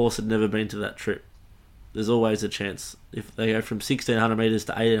 The horse had never been to that trip. There's always a chance. If they go from 1,600 metres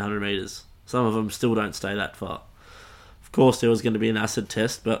to 1,800 metres, some of them still don't stay that far. Of course, there was going to be an acid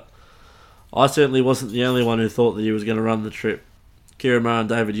test, but I certainly wasn't the only one who thought that he was going to run the trip. Kieran Moore and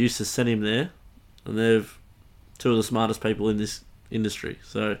David Eustace sent him there, and they're two of the smartest people in this industry.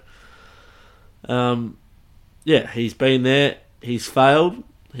 So, he's been there. He's failed.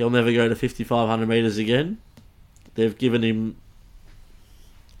 He'll never go to 5,500 metres again. They've given him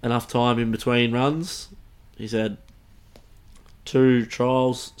enough time in between runs. He's had 2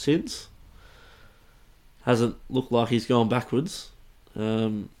 trials since. Hasn't looked like he's gone backwards.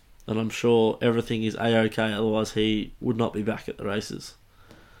 And I'm sure everything is A-OK, otherwise he would not be back at the races.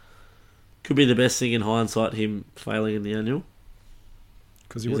 Could be the best thing in hindsight, him failing in the annual.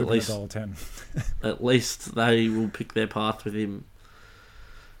 Because he would have been $1.10. At least they will pick their path with him,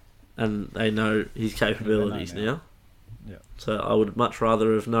 and they know his capabilities now. Yeah. So I would much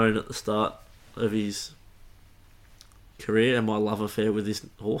rather have known at the start of his career and my love affair with this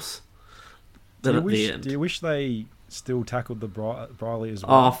horse than at the end. Do you wish they still tackled the Briley as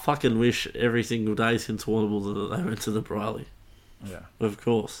well? Oh, I fucking wish every single day since Warrnambool that they went to the Briley. Yeah. Of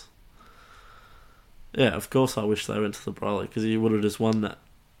course. Yeah, of course I wish they went to the Briley because he would have just won that.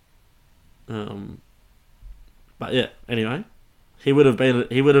 But yeah, anyway, he would have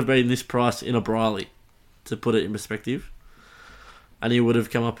been this price in a Briley, to put it in perspective, and he would have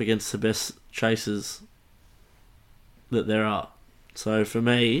come up against the best chasers that there are. So for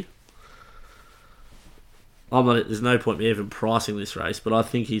me, there's no point me even pricing this race, but I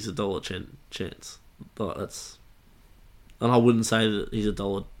think he's $1 chance. And I wouldn't say that he's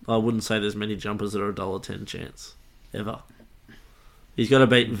 $1. I wouldn't say there's many jumpers that are $1.10 chance ever. He's got to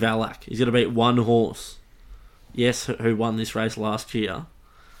beat Valak. He's got to beat one horse. Yes, who won this race last year,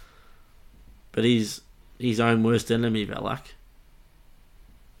 but he's his own worst enemy, Valak.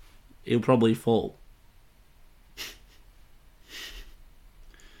 He'll probably fall.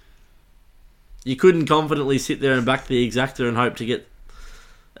 You couldn't confidently sit there and back the exactor and hope to get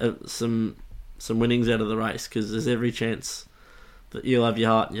some winnings out of the race, because there's every chance that you'll have your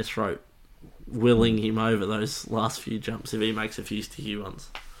heart in your throat willing him over those last few jumps if he makes a few sticky ones.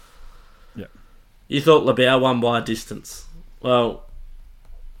 Yeah. You thought Labau won by a distance. Well,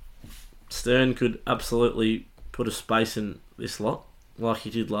 Stern could absolutely put a space in this lot, like he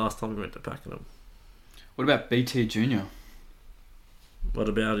did last time we went to Pakenham. What about BT Junior? What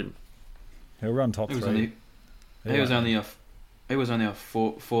about him? He'll run top 3. He was only a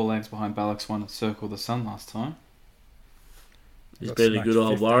four lengths behind Balak's one at Circle of the Sun last time. He's been a good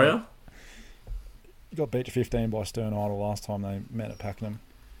old 15. warrior. He got beat to 15 by Stern Idol last time they met at Pakenham.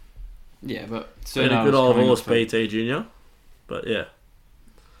 Yeah, but Been a good old horse, BT Junior. But yeah.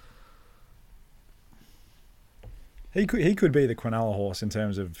 He could be the Quinella horse in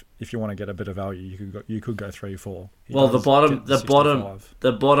terms of, if you want to get a bit of value, you could go 3-4. Well, the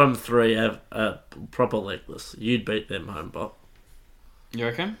bottom 3 are proper legless. You'd beat them home, Bob. You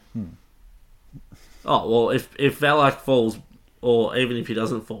reckon? Oh well, if Valak falls, or even if he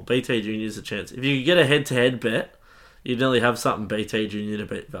doesn't fall, BT Junior's a chance. If you could get a head-to-head bet, you'd nearly have something BT Junior to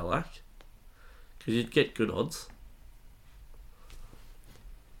beat Valak, because you'd get good odds.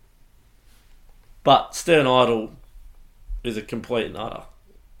 But Stern Idol is a complete and utter.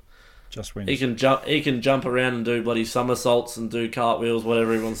 Just wins. He can jump around and do bloody somersaults and do cartwheels,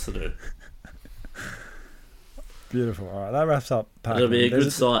 whatever he wants to do. Beautiful. All right, that wraps up Pakenham. It'll be a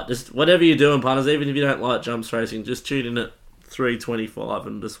good sight. Just whatever you're doing, punters, even if you don't like jumps racing, just tune in at 3:25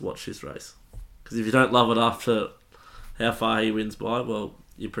 and just watch this race. Because if you don't love it after how far he wins by, well,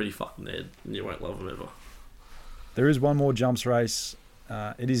 you're pretty fucking dead and you won't love him ever. There is one more jumps race.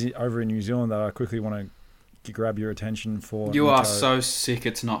 It is over in New Zealand that I quickly want to grab your attention for. You are so sick,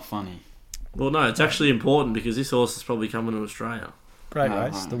 it's not funny. Well, no, it's actually important because this horse is probably coming to Australia. Great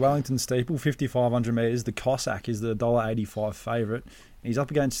race. The Wellington Steeple, 5,500 metres. The Cossack is the $1.85 favourite. He's up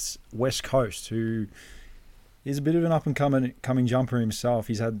against West Coast, who is a bit of an up-and-coming jumper himself.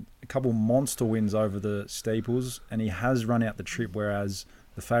 He's had a couple monster wins over the Steeples, and he has run out the trip, whereas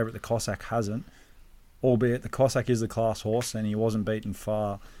the favourite, the Cossack, hasn't. Albeit the Cossack is the class horse, and he wasn't beaten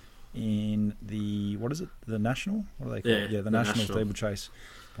far in the, what is it? The National? What do they call it? Yeah, the National Steeplechase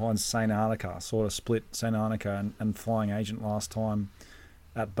behind St. Arnica. Sort of split St. Arnica and Flying Agent last time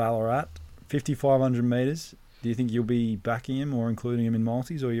at Ballarat. 5,500 metres. Do you think you'll be backing him or including him in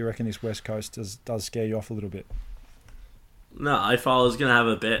multis, or you reckon this West Coast does scare you off a little bit? No, if I was going to have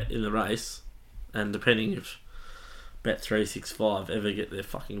a bet in the race, and depending if Bet365 ever get their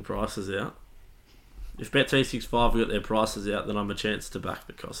fucking prices out, if Bet365 got their prices out, then I'm a chance to back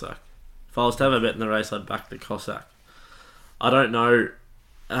the Cossack. If I was to have a bet in the race, I'd back the Cossack. I don't know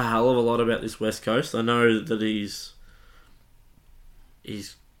a hell of a lot about this West Coast. I know that he's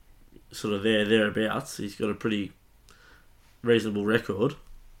sort of thereabouts. He's got a pretty reasonable record,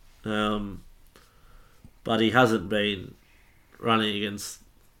 but he hasn't been running against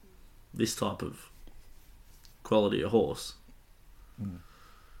this type of quality of horse.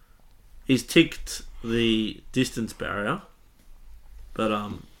 He's ticked the distance barrier, but I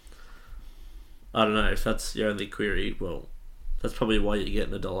don't know if that's your only query. Well, that's probably why you're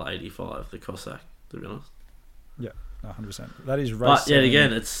getting $1.85, the Cossack, to be honest. Yeah, 100%. That is race. But yet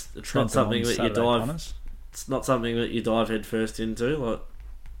again, it's not something that Saturday you dive. punters. It's not something that you dive head first into. Like,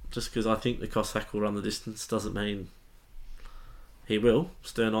 just because I think the Cossack will run the distance doesn't mean he will.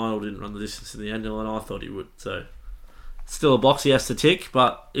 Stern Idol didn't run the distance in the annual, and I thought he would. So, it's still a box he has to tick.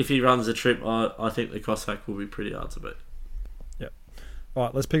 But if he runs a trip, I think the Cossack will be pretty hard to beat. Yep. All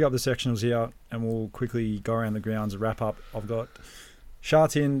right, let's pick up the sectionals here, and we'll quickly go around the grounds and wrap up. I've got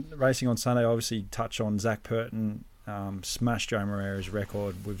Shartin racing on Sunday. Obviously, touch on Zach Purton. Smashed Joe Moreira's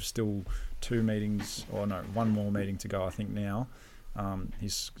record with still one more meeting to go, I think, now.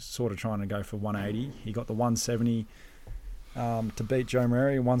 He's sort of trying to go for 180. He got the 170 to beat Joe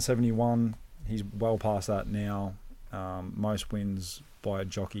Moreira, 171. He's well past that now. Most wins by a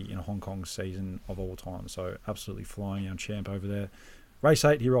jockey in a Hong Kong season of all time. So absolutely flying, our champ over there. Race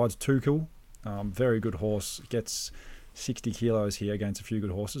 8, he rides Tukul. Very good horse. Gets 60 kilos here against a few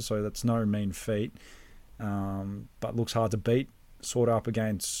good horses, so that's no mean feat. But looks hard to beat. Sort of up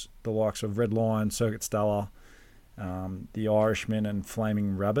against the likes of Red Lion, Circuit Stella, the Irishman, and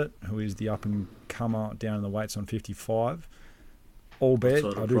Flaming Rabbit, who is the up and comer down in the weights on 55. Albeit,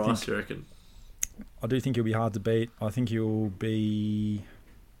 What sort of price do you reckon? I do think he'll be hard to beat. I think he'll be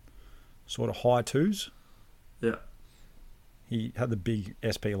sort of high twos. Yeah. He had the big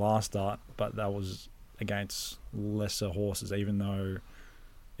SP last start, but that was against lesser horses, even though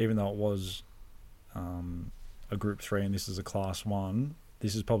it was a Group 3 and this is a Class 1.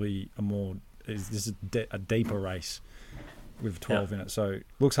 This is probably a deeper race with 12 in it. So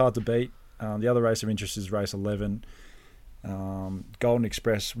looks hard to beat. The other race of interest is race 11. Golden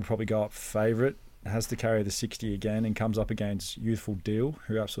Express will probably go up favourite. Has to carry the 60 again and comes up against Youthful Deal,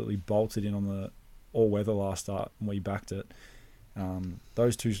 who absolutely bolted in on the all-weather last start and we backed it.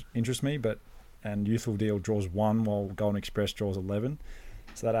 Those two interest me, and Youthful Deal draws 1 while Golden Express draws 11.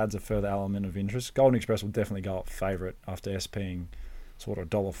 So that adds a further element of interest. Golden Express will definitely go up favourite after SPing sort of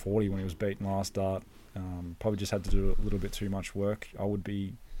 $1.40 when he was beaten last start. Probably just had to do a little bit too much work. I would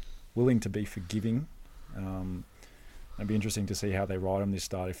be willing to be forgiving. It'd be interesting to see how they ride him this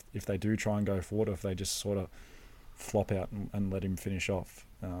start, if they do try and go forward, or if they just sort of flop out and let him finish off.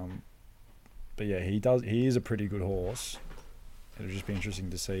 But yeah, he is a pretty good horse. It'll just be interesting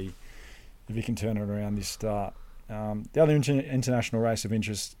to see if he can turn it around this start. The other international race of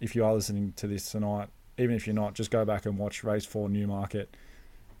interest, if you are listening to this tonight, even if you're not, just go back and watch race 4 Newmarket.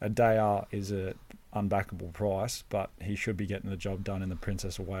 Adair is an unbackable price, but he should be getting the job done in the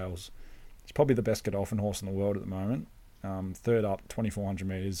Princess of Wales. He's probably the best Godolphin horse in the world at the moment. Third up, 2,400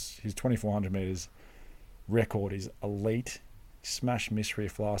 metres. His 2,400 metres record is elite. He smashed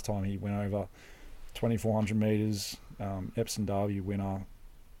Misriff last time he went over 2,400 metres. Epsom Derby winner.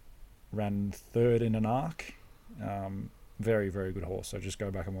 Ran third in an arc. Very, very good horse. So just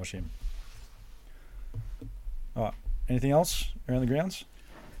go back and watch him. All right. Anything else around the grounds?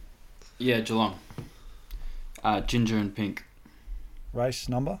 Yeah, Geelong. Ginger and Pink. Race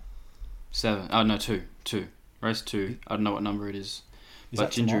number? 7. Oh, no, 2. Race 2. I don't know what number it is. But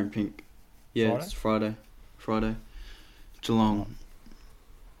that Ginger tomorrow? and Pink. Yeah, Friday? it's Friday. Geelong.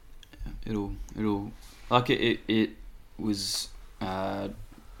 It'll like it was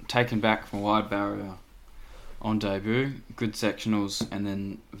taken back from a wide barrier on debut. Good sectionals, and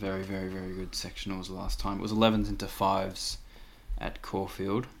then very, very, very good sectionals last time. It was 11s into 5s at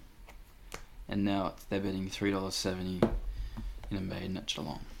Caulfield, and now they're betting $3.70 in a maiden at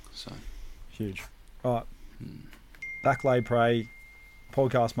Geelong. So Huge. All right. Back lay prey.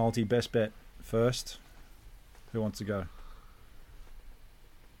 Podcast multi. Best bet first. Who wants to go?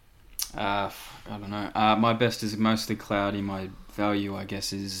 I don't know. My best is mostly cloudy. My value, I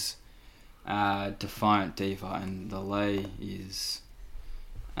guess, is Defiant Diva, and the lay is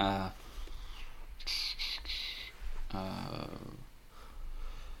I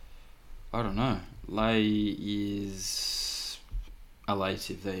don't know. Lay is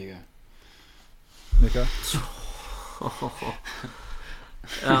elative. There you go. Nico?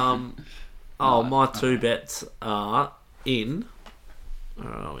 My two bets are in. Where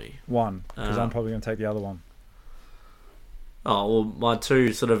are we? One, because I'm probably going to take the other one. Oh, well, my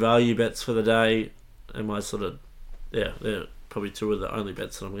two sort of value bets for the day, and my sort of, they're probably two of the only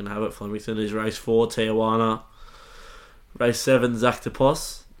bets that I'm going to have at Flemington is race 4, Tijuana, race 7,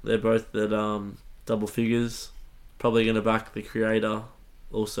 Zactopos. They're both at double figures. Probably going to back the Creator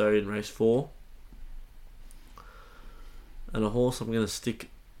also in race 4. And a horse I'm going to stick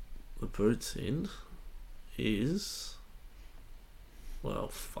the boots in is... Well,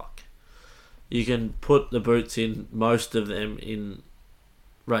 fuck. You can put the boots in, most of them, in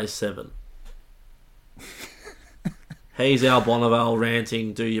race 7. He's our Bonneville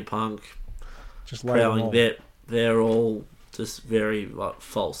ranting, do your punk. Just lay them all. They're all just very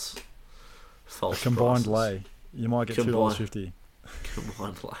false. A combined prices. lay. You might get $2.50.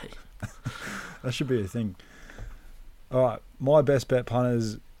 Combined lay. That should be a thing. All right, my best bet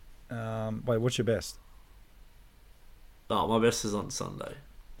punters. Wait, what's your best? No, my best is on Sunday.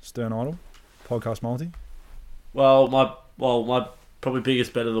 Stern Idol, podcast multi. Well, my probably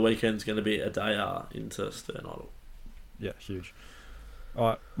biggest bet of the weekend is going to be a day into Stern Idol. Yeah, huge. All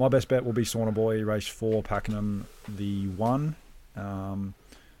right, my best bet will be Sauna Boy, race 4, Pakenham, the 1.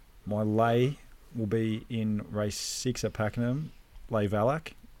 My lay will be in race 6 at Pakenham, lay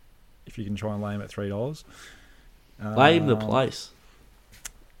Valak, if you can try and lay him at $3. Lay him the place.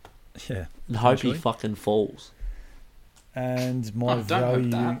 Yeah. And hope he potentially. fucking falls. And my Don't value...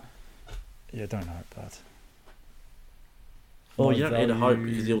 hope that. Yeah, don't hope that. Well, My you don't need to hope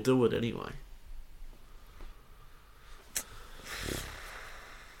value- because he'll do it anyway.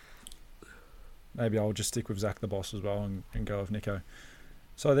 Maybe I'll just stick with Zach the Boss as well and go with Nico.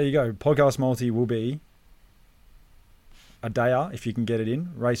 So there you go. Podcast multi will be a dayer, if you can get it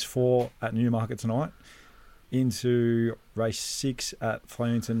in. Race 4 at Newmarket tonight. Into race 6 at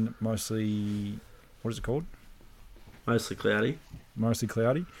Flemington, mostly... What is it called? Mostly cloudy. Mostly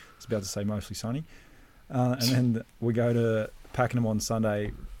cloudy. I was about to say mostly sunny. And then we go to Pakenham on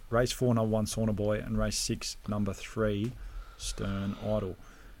Sunday. Race 4, number 1, Sauna Boy. And race 6, number 3, Stern Idol.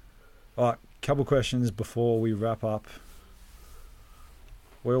 All right, couple questions before we wrap up.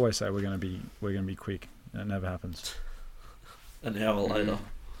 We always say we're going to be quick. That never happens. An hour later.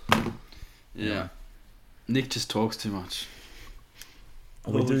 Yeah. Nick just talks too much.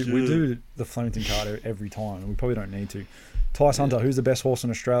 We do the Flemington card every time, and we probably don't need to. Tice Hunter, who's the best horse in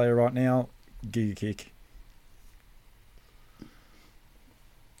Australia right now? Giga Kick.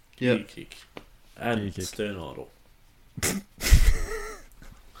 Yeah. Gear kick. And Gear kick. Stern Idol.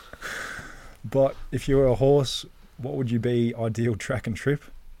 But if you were a horse, what would you be ideal track and trip?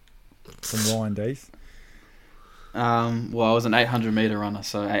 From Ryan Death. Well, I was an 800 metre runner,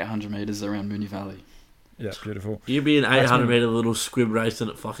 so 800 metres around Moonee Valley. Yeah, beautiful. You'd be an That's 800 me. metre little squib racing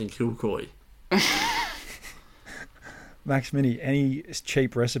at fucking Kilcoy. Max Mini, any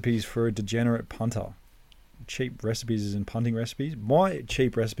cheap recipes for a degenerate punter? Cheap recipes is in punting recipes. My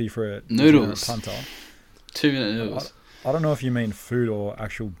cheap recipe for a Noodles. degenerate punter. 2-minute noodles. I don't know if you mean food or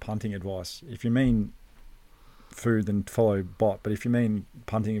actual punting advice. If you mean food, then follow bot. But if you mean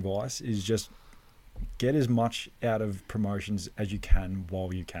punting advice, is just get as much out of promotions as you can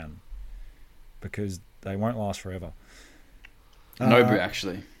while you can, because they won't last forever. Nobu,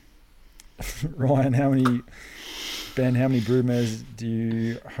 actually. Ryan, how many broodmares do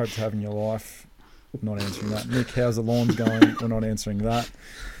you hope to have in your life? Not answering that. Nick, how's the lawns going? We're not answering that.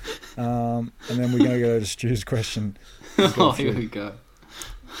 And then we're going to go to Stu's question. Oh, here we go.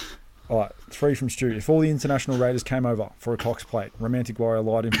 All right, 3 from Stu. If all the international raiders came over for a Cox Plate, Romantic Warrior,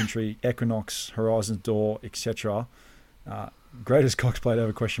 Light Infantry, Equinox, Horizon's Door, etc., greatest Cox Plate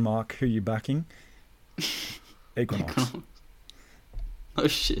ever, question mark, who you backing? Equinox. Oh,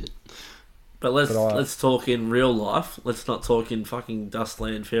 shit. But let's talk in real life. Let's not talk in fucking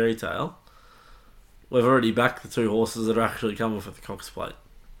Dustland fairy tale. We've already backed the 2 horses that are actually coming for the Cox Plate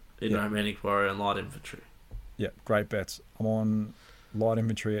in Romantic Warrior and Light Infantry. Yeah, great bets. I'm on Light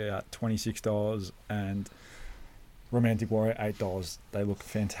Infantry at $26 and Romantic Warrior $8. They look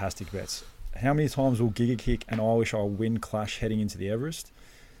fantastic bets. How many times will Giga Kick and I Wish I Win clash heading into the Everest?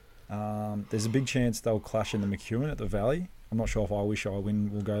 There's a big chance they'll clash in the McEwen at the Valley. I'm not sure if I Wish I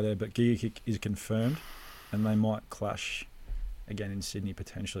Win will go there, but Giga Kick is confirmed, and they might clash again in Sydney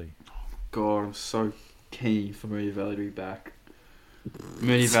potentially. God, I'm so keen for Moonee Valley to be back.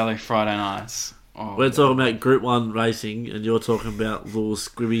 Moonee Valley Friday nights. Oh, We're talking about Group 1 racing, and you're talking about little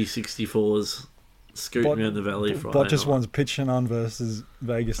squibby 64s scooting around the valley Friday But just night. one's Pakenham versus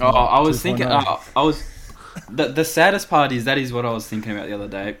Vegas. Oh, I was 2.0. thinking. I was. The saddest part is that is what I was thinking about the other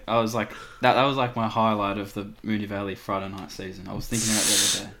day. I was like that was like my highlight of the Moonee Valley Friday night season. I was thinking about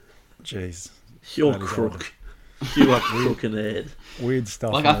the other day. Jeez, You're that is crook. You are crook in the head. weird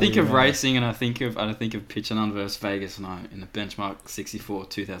stuff. Like I think of racing and I think of Pakenham versus Vegas night in the benchmark 64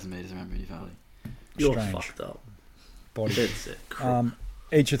 2,000 meters around Moonee Valley. You're Strange. fucked up. body. Dead set. Crook.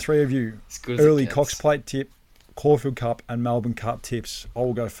 Each of three of you, As good as early it gets. Cox Plate tip, Caulfield Cup and Melbourne Cup tips. I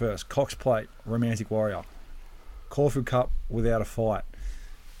will go first. Cox Plate, Romantic Warrior. Caulfield Cup, without a fight.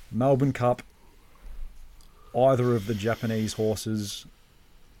 Melbourne Cup, either of the Japanese horses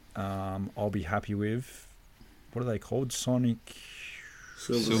I'll be happy with. What are they called? Silver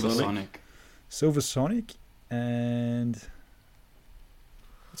Silver Sonic. Sonic. Silver Sonic and...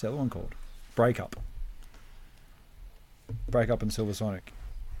 what's the other one called? Breakup. Breakup and Silver Sonic.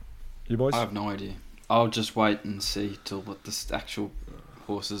 You boys? I have no idea. I'll just wait and see till what the actual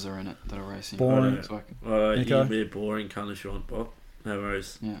horses are in it that are racing. Boring. So You Nico? can be a boring cunt if you want, Bob. No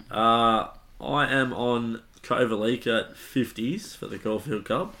worries. yeah. I am on Kovalik at 50s for the Caulfield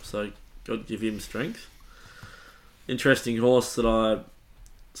Cup, so God give him strength. Interesting horse that I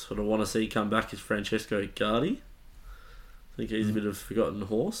sort of want to see come back is Francesco Guardi. I think he's a bit of a forgotten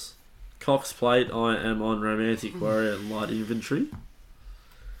horse. Cox Plate, I am on Romantic Warrior and Light Infantry.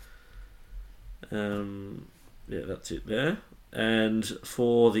 Yeah, that's it there. And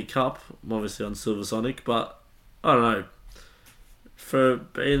for the Cup, I'm obviously on Silver Sonic, but I don't know. For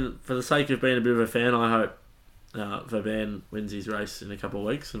the sake of being a bit of a fan, I hope Verban wins his race in a couple of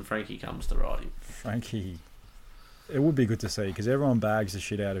weeks and Frankie comes to ride him. Frankie. It would be good to see because everyone bags the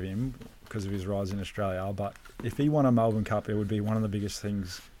shit out of him because of his rise in Australia. But if he won a Melbourne Cup, it would be one of the biggest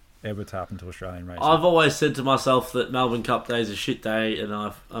things ever to happen to Australian racing. I've always said to myself that Melbourne Cup Day is a shit day and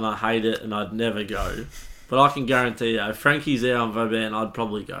I hate it and I'd never go. But I can guarantee you, if Frankie's there on Verban, I'd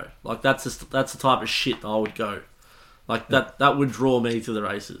probably go. Like that's the type of shit I would go. Like that would draw me to the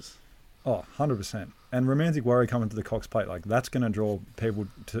races. Oh, 100%. And Romantic Warrior coming to the Cox Plate, like that's going to draw people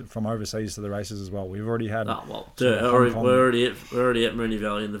from overseas to the races as well. We've already had... Oh well, sort of we're Hong Kong- already at Moonee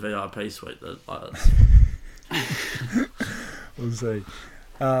Valley in the VIP suite. We'll see.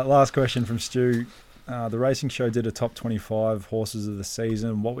 Last question from Stu. The racing show did a top 25 horses of the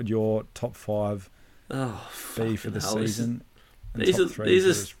season. What would your top 5 be for the season? And these top are- 3 these for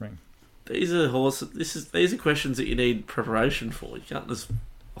are- the spring? These are horses. These are questions that you need preparation for. You can't just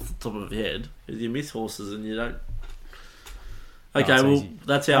off the top of your head because you miss horses and you don't. Okay, it's well easy.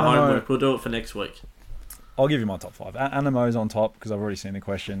 that's our I know. homework. We'll do it for next week. I'll give you my top 5. Anamo's on top because I've already seen the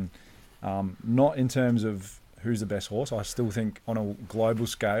question. Not in terms of who's the best horse. I still think on a global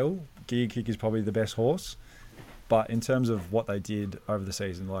scale, Giga Kick is probably the best horse. But in terms of what they did over the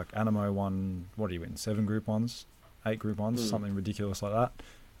season, like Anamo won, what did he win? 7 Group 1s? 8 Group 1s? Something ridiculous like that.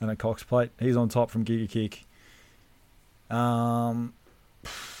 And a Cox Plate. He's on top from Giga Kick.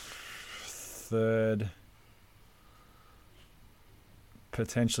 Third,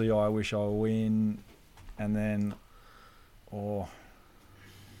 potentially I Wish I Win. And then, or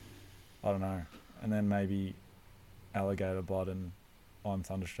I don't know. And then maybe Alligator Blood and I'm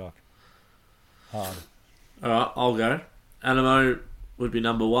Thunderstruck. Hard. All right, I'll go. Animo would be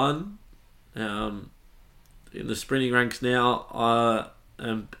number 1. In the sprinting ranks now, I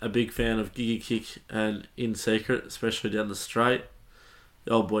am a big fan of Giga Kick and In Secret, especially down the straight.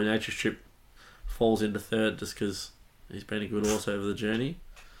 The old boy Nature Strip falls into third just because he's been a good horse over the journey.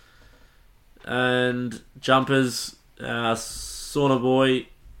 And jumpers, Sauna Boy,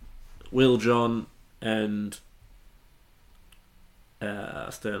 Will John, and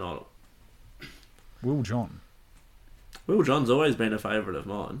Stern Idol. Will John. Will John's always been a favourite of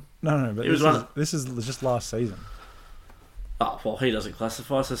mine. No, but He was this is just last season. Oh, well, he doesn't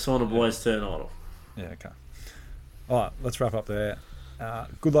classify, so Sauna Boy, Stern Idol. Yeah, okay. All right, let's wrap up there.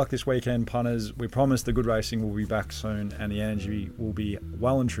 Good luck this weekend, punters. We promise the good racing will be back soon and the energy will be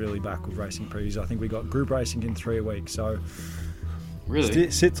well and truly back with racing previews. I think we got group racing in 3 weeks, so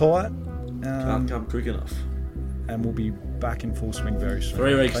Really? sit tight. Can't come quick enough. And we'll be back in full swing very soon.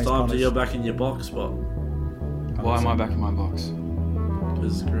 3 weeks' Thanks, time punters. till you're back in your box spot. Why am I back in my box?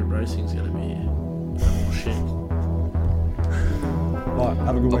 Because group racing's going to be here. Oh, shit. All right,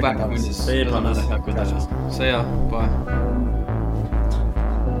 have a good I'll weekend, back punters. winners. See you, Doesn't matter punters. how good they Catch us. are. See ya. Bye.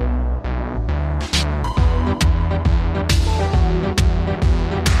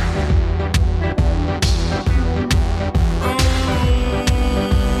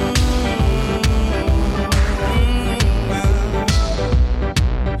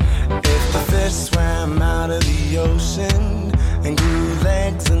 ocean and grew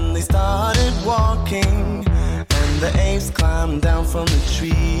legs and they started walking. And the apes climbed down from the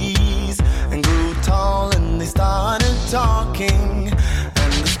trees and grew tall and they started talking.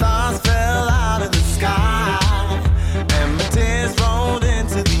 And the stars fell out of the sky and my tears rolled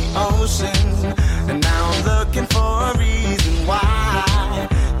into the ocean. And now I'm looking for a reason why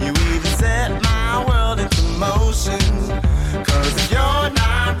you even set my world into motion. 'Cause if you're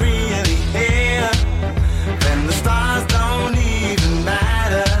not really here, then the stars don't even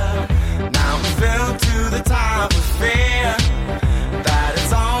matter. Now I'm filled to the top with fear that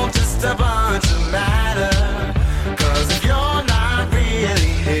it's all just a bunch of matter. 'Cause if you're not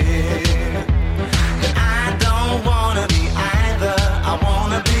really here, then I don't wanna be either. I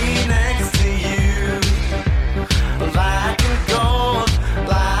wanna be next to you. Black and gold,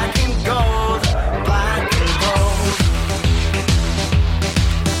 black and gold, black and gold.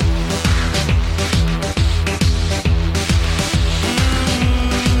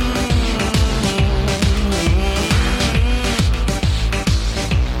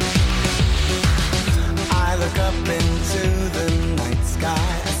 I look up into the night sky.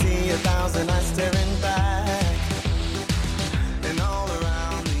 I see 1,000 eyes staring